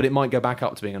 But it might go back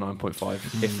up to being a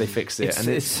 9.5 if they fix it.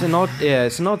 It's an odd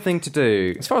thing to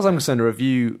do. As far as I'm concerned, a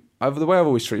review, the way I've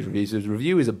always treated reviews is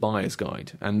review is a buyer's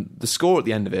guide. And the score at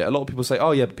the end of it, a lot of people say,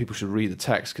 oh yeah, but people should read the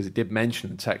text because it did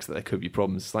mention in the text that there could be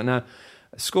problems. It's like, no,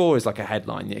 a score is like a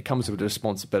headline. It comes with a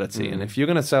responsibility. And if you're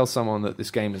going to tell someone that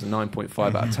this game is a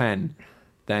 9.5 out of 10,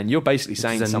 then you're basically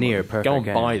saying to someone, go and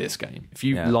buy this game. If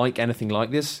you like anything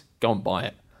like this, go and buy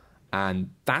it.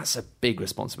 And that's a big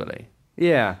responsibility.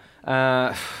 Yeah.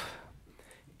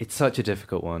 It's such a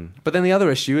difficult one. But then the other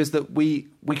issue is that we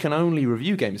can only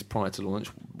review games prior to launch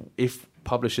if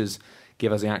publishers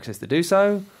give us the access to do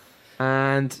so.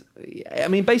 And I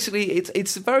mean, basically,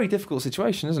 it's a very difficult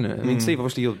situation, isn't it? I mean, Steve,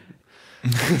 obviously, you're.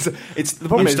 It's the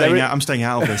problem. I'm staying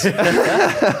out of this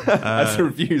as a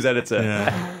reviews editor.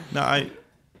 Yeah. No,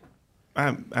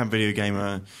 at Video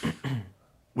Gamer,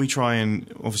 we try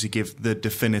and obviously give the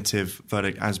definitive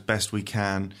verdict as best we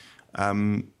can.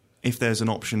 If there's an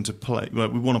option to play, we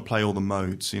want to play all the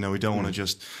modes. We don't want to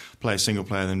just play a single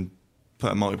player then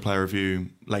put a multiplayer review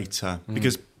later,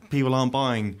 because people aren't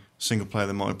buying single player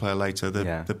than multiplayer later.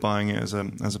 They're buying it as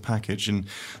a package. And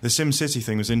the SimCity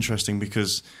thing was interesting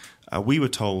because we were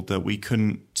told that we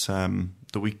couldn't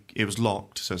it was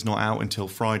locked, so it's not out until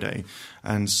Friday.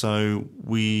 And so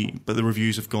but the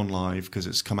reviews have gone live because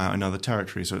it's come out in other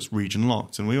territories, so it's region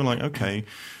locked. And we were like, okay,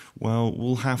 well,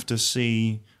 we'll have to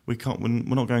see. We're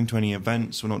not going to any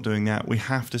events. We're not doing that. We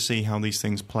have to see how these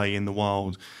things play in the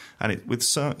wild. And with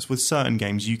certain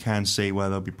games, you can see where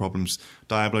there'll be problems.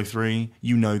 Diablo 3,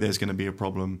 you know there's going to be a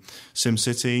problem.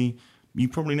 SimCity, you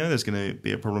probably know there's going to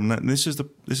be a problem. And this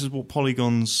is what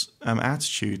Polygon's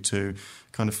attitude to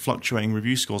kind of fluctuating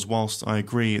review scores. Whilst I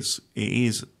agree, it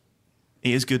is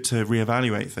good to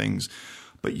reevaluate things,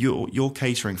 but you're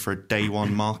catering for a day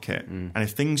one market, and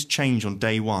if things change on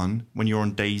day one when you're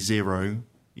on day zero,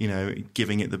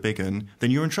 giving it the big un, then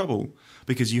you're in trouble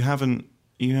because you haven't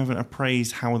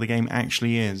appraised how the game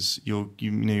actually is. You're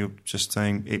just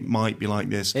saying it might be like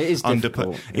this. It is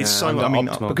difficult.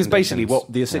 Because basically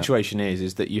what the situation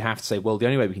is that you have to say, well, the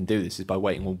only way we can do this is by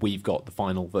waiting when we've got the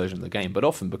final version of the game. But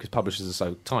often, because publishers are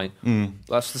so tight,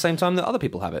 that's the same time that other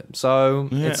people have it. So,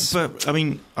 but I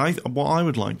mean, what I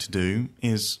would like to do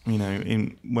is,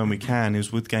 when we can,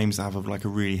 is with games that have a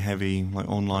really heavy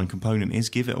online component, is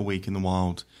give it a week in the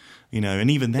wild.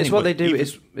 And even then, it's what they do.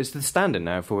 It's the standard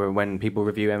now for when people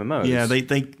review MMOs. Yeah,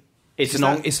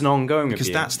 it's an ongoing because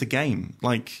review. That's the game.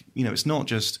 It's not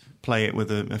just play it with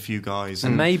a few guys.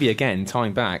 And maybe again,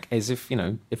 tying back is if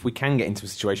we can get into a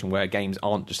situation where games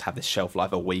aren't just have this shelf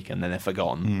life a week and then they're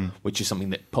forgotten, which is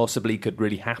something that possibly could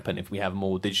really happen if we have a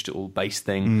more digital based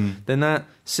thing, then that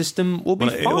system will be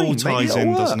fine. It all ties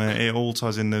in, doesn't it? It all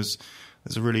ties in.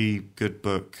 There's a really good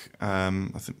book, I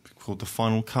think called The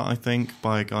Final Cut, I think,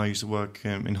 by a guy who used to work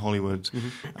in Hollywood,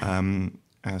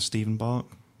 Stephen Bark.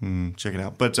 Check it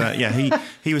out. But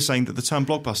he was saying that the term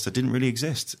blockbuster didn't really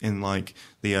exist in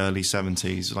the early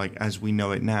 70s, as we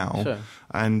know it now. Sure.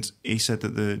 And he said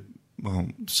that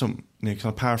kind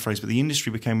of paraphrase, but the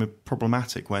industry became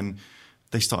problematic when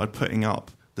they started putting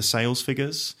up the sales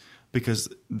figures. Because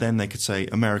then they could say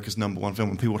America's #1 film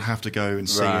and people would have to go and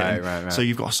see it. Right. So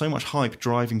you've got so much hype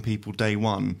driving people day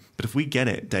one. But if we get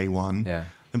it day one, then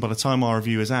by the time our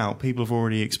review is out, people have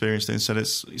already experienced it. And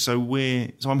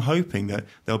so I'm hoping that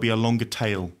there'll be a longer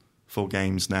tail for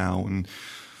games now, and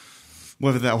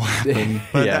whether that will happen.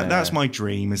 But that's my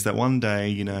dream, is that one day,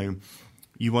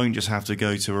 you won't just have to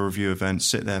go to a review event,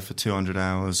 sit there for 200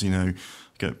 hours,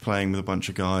 playing with a bunch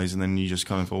of guys, and then you just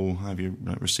kind of all have your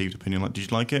received opinion. Did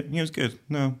you like it? Yeah, it was good.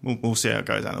 No, we'll see how it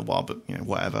goes out in a while, but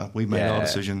whatever. We've made our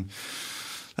decision.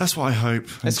 That's what I hope.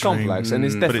 It's complex, and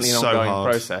it's definitely an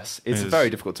ongoing process. It's a very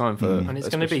difficult time for, and it's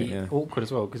going to be awkward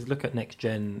as well, because look at next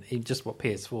gen, just what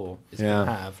PS4 is going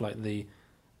to have, the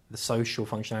social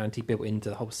functionality built into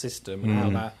the whole system, and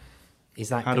how that is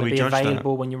that going to be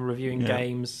available when you're reviewing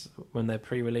games when they're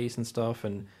pre-release and stuff,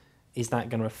 and is that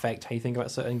going to affect how you think about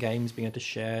certain games, being able to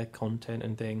share content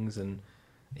and things? And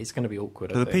it's going to be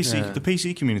awkward. The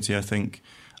PC community, I think,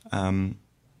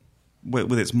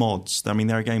 with its mods, I mean,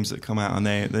 there are games that come out and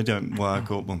they don't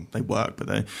work, or they work, but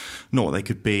they're not what they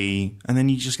could be. And then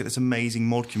you just get this amazing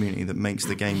mod community that makes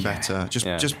the game better.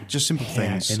 Just simple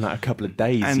things. In a couple of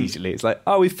days, usually. It's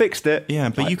we fixed it. Yeah,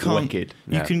 but you can't.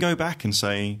 You can go back and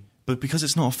say, but because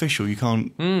it's not official, you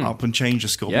can't up and change the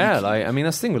score. Yeah,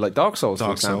 that's the thing with Dark Souls,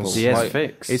 for example.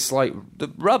 Fix. It's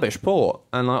the rubbish port,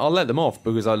 and I'll let them off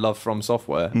because I love From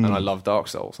Software and I love Dark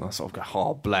Souls, and I sort of go,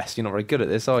 oh bless, you're not very good at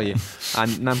this, are you?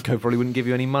 And Namco probably wouldn't give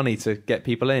you any money to get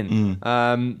people in.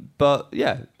 But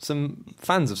yeah, some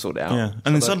fans have sorted it out. Yeah,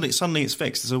 and then suddenly it's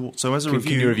fixed. So as a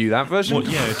review, can you review that version? Do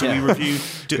we review?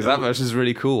 Because that version is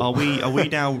really cool. Are we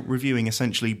now reviewing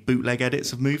essentially bootleg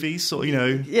edits of movies, or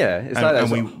Yeah, it's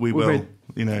and we will.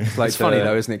 It's funny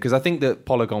though, isn't it? Because I think that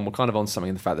Polygon were kind of on something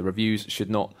in the fact that reviews should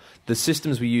not. The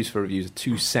systems we use for reviews are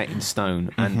too set in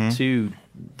stone and too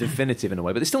definitive in a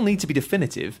way, but they still need to be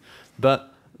definitive.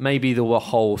 But maybe the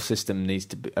whole system needs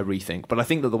to be a rethink. But I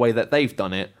think that the way that they've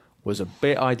done it was a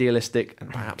bit idealistic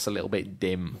and perhaps a little bit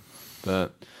dim.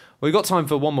 But we've got time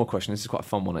for one more question. This is quite a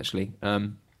fun one, actually.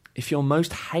 If your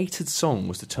most hated song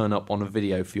was to turn up on a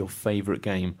video for your favourite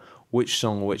game, which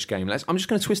song or which game? I'm just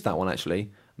going to twist that one,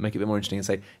 actually, make it a bit more interesting and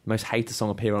say the most hated song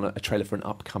appear on a trailer for an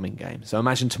upcoming game. So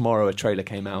imagine tomorrow a trailer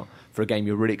came out for a game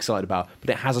you're really excited about, but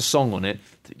it has a song on it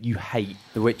that you hate.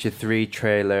 The Witcher 3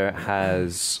 trailer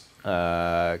has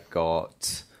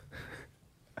got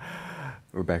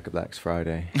Rebecca Black's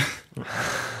Friday.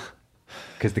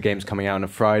 Because the game's coming out on a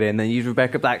Friday, and then use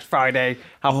Rebecca Black's Friday.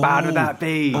 How bad would that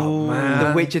be? Oh, man.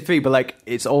 The Witcher 3, but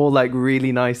it's all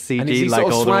really nice CG. And is he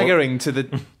sort of swaggering to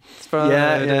the...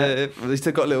 He's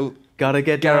still got a little gotta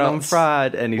get down on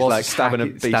Friday, and he's Whilst like stabbing a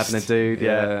beast. stabbing a dude,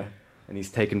 yeah. And he's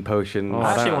taking potions.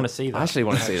 I actually want to see that. I actually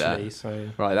want to see that. So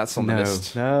Right, that's on the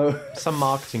list. No. some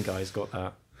marketing guys got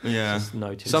that. Yeah. Just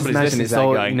noticed. Somebody's Imagine listening it's to that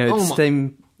all, going, you know, "Oh my-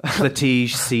 same Platige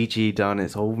CG done.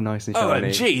 It's all nice and shiny.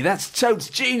 OMG, that's Toad's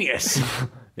genius.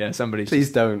 Yeah, somebody's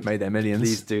Please don't. made their millions.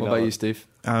 Please do What not. about you, Steve?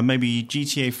 Maybe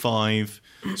GTA 5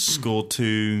 scored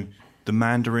to the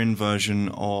Mandarin version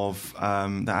of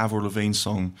the Avril Lavigne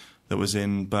song that was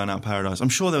in Burnout Paradise. I'm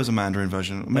sure there was a Mandarin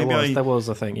version. Maybe there was,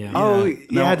 I think, yeah. Oh, Yeah.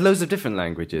 you had loads of different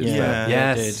languages. Yeah. Yeah. it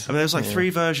Yes. did. I mean, there was like 3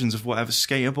 versions of whatever,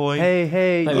 Skater Boy.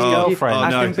 Hey, No, it was girlfriend. I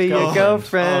Oh, can no. be your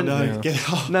Girlfriend. girlfriend. Oh no! Yeah. Get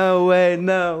it off. No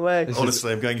way.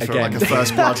 Honestly, I'm going through again. like a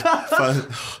first blood,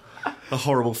 a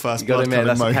horrible first You got to blood admit, coming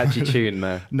that's a moment. catchy tune,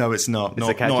 though. No, it's not. It's a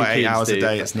Not, catchy not 8 tune, hours Steve. a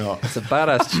day. It's not. It's a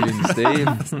badass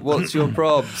tune, Steve. What's your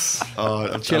probs?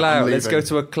 Oh, Chill out. Let's go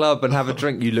to a club and have a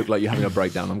drink. You look like you're having a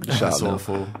breakdown. I'm going to shut That's up now.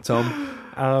 awful.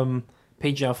 Tom?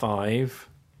 PGR5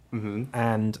 Mm-hmm.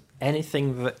 and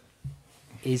anything that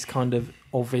is kind of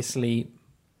obviously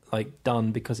like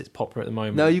done because it's popular at the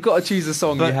moment. No, you've got to choose a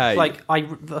song you hate. Like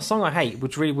the song I hate,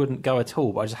 which really wouldn't go at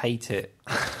all, but I just hate it.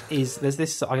 There's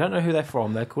this? I don't know who they're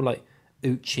from. They're called like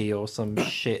Uchi or some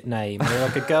shit name. They're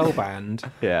like a girl band,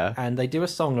 Yeah. and they do a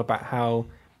song about how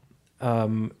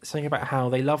something about how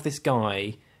they love this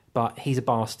guy, but he's a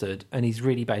bastard and he's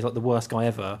really bad. He's like the worst guy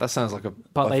ever. that sounds like a.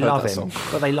 But I've they heard love that him. song.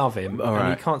 But they love him. All and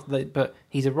right. he can't. But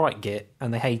he's a right git,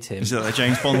 and they hate him. Is it like a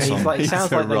James Bond And song? he's like, it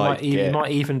sounds a like they right might, he git.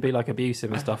 might even be like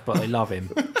abusive and stuff, but they love him.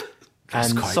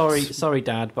 And quite- sorry,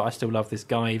 Dad, but I still love this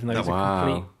guy, even though he's Wow. a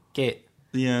complete git.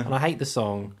 Yeah. And I hate the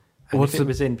song. And What's if it the-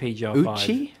 was in PGR5,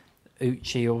 Uchi?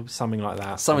 Uchi or something like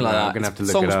that. Something like Yeah, that. I'm gonna have to The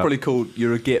look song's it up. probably called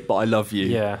 "You're a Git, but I Love You."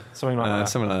 Yeah, something like that.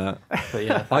 Something like that. But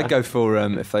yeah, I'd go for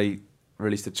if they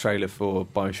released a trailer for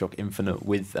Bioshock Infinite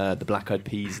with the Black Eyed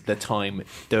Peas, the time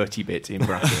dirty bit in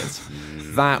brackets.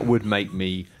 That would make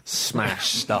me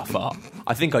smash stuff up.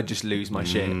 I think I'd just lose my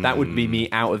shit. That would be me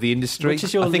out of the industry. Which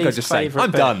is your I think I'd least just say, favourite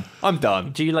I'm bit? done. I'm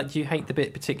done. Do you hate the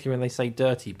bit particularly when they say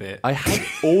dirty bit? I hate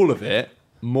all of it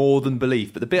more than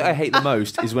belief, but the bit I hate the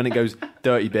most is when it goes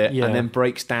dirty bit Yeah. and then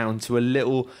breaks down to a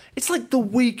little. It's like the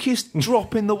weakest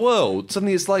drop in the world.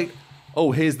 Suddenly it's like,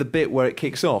 oh, here's the bit where it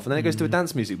kicks off, and then it goes to a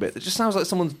dance music bit. It just sounds like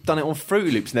someone's done it on Fruity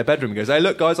Loops in their bedroom and goes, hey,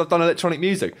 look, guys, I've done electronic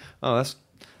music. Oh, have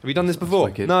you done this before?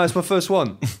 wicked. No, it's my first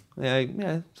one. yeah,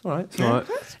 it's all right. It's all right.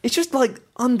 It's just like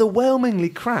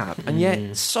underwhelmingly crap, and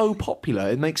yet so popular.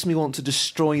 It makes me want to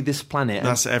destroy this planet.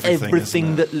 That's and everything, everything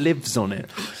isn't it? that lives on it.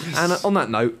 And on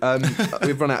that note,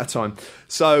 we've run out of time.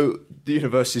 So the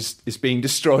universe is being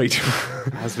destroyed.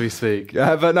 As we speak.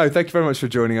 But no, thank you very much for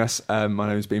joining us. My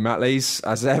name has been Matt Lees.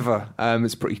 As ever,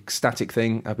 it's a pretty static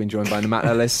thing. I've been joined by Matt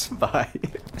Ellis, Bye.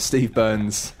 Steve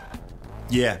Burns,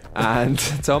 Yeah. and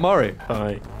Tom Murray.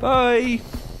 Bye. Bye.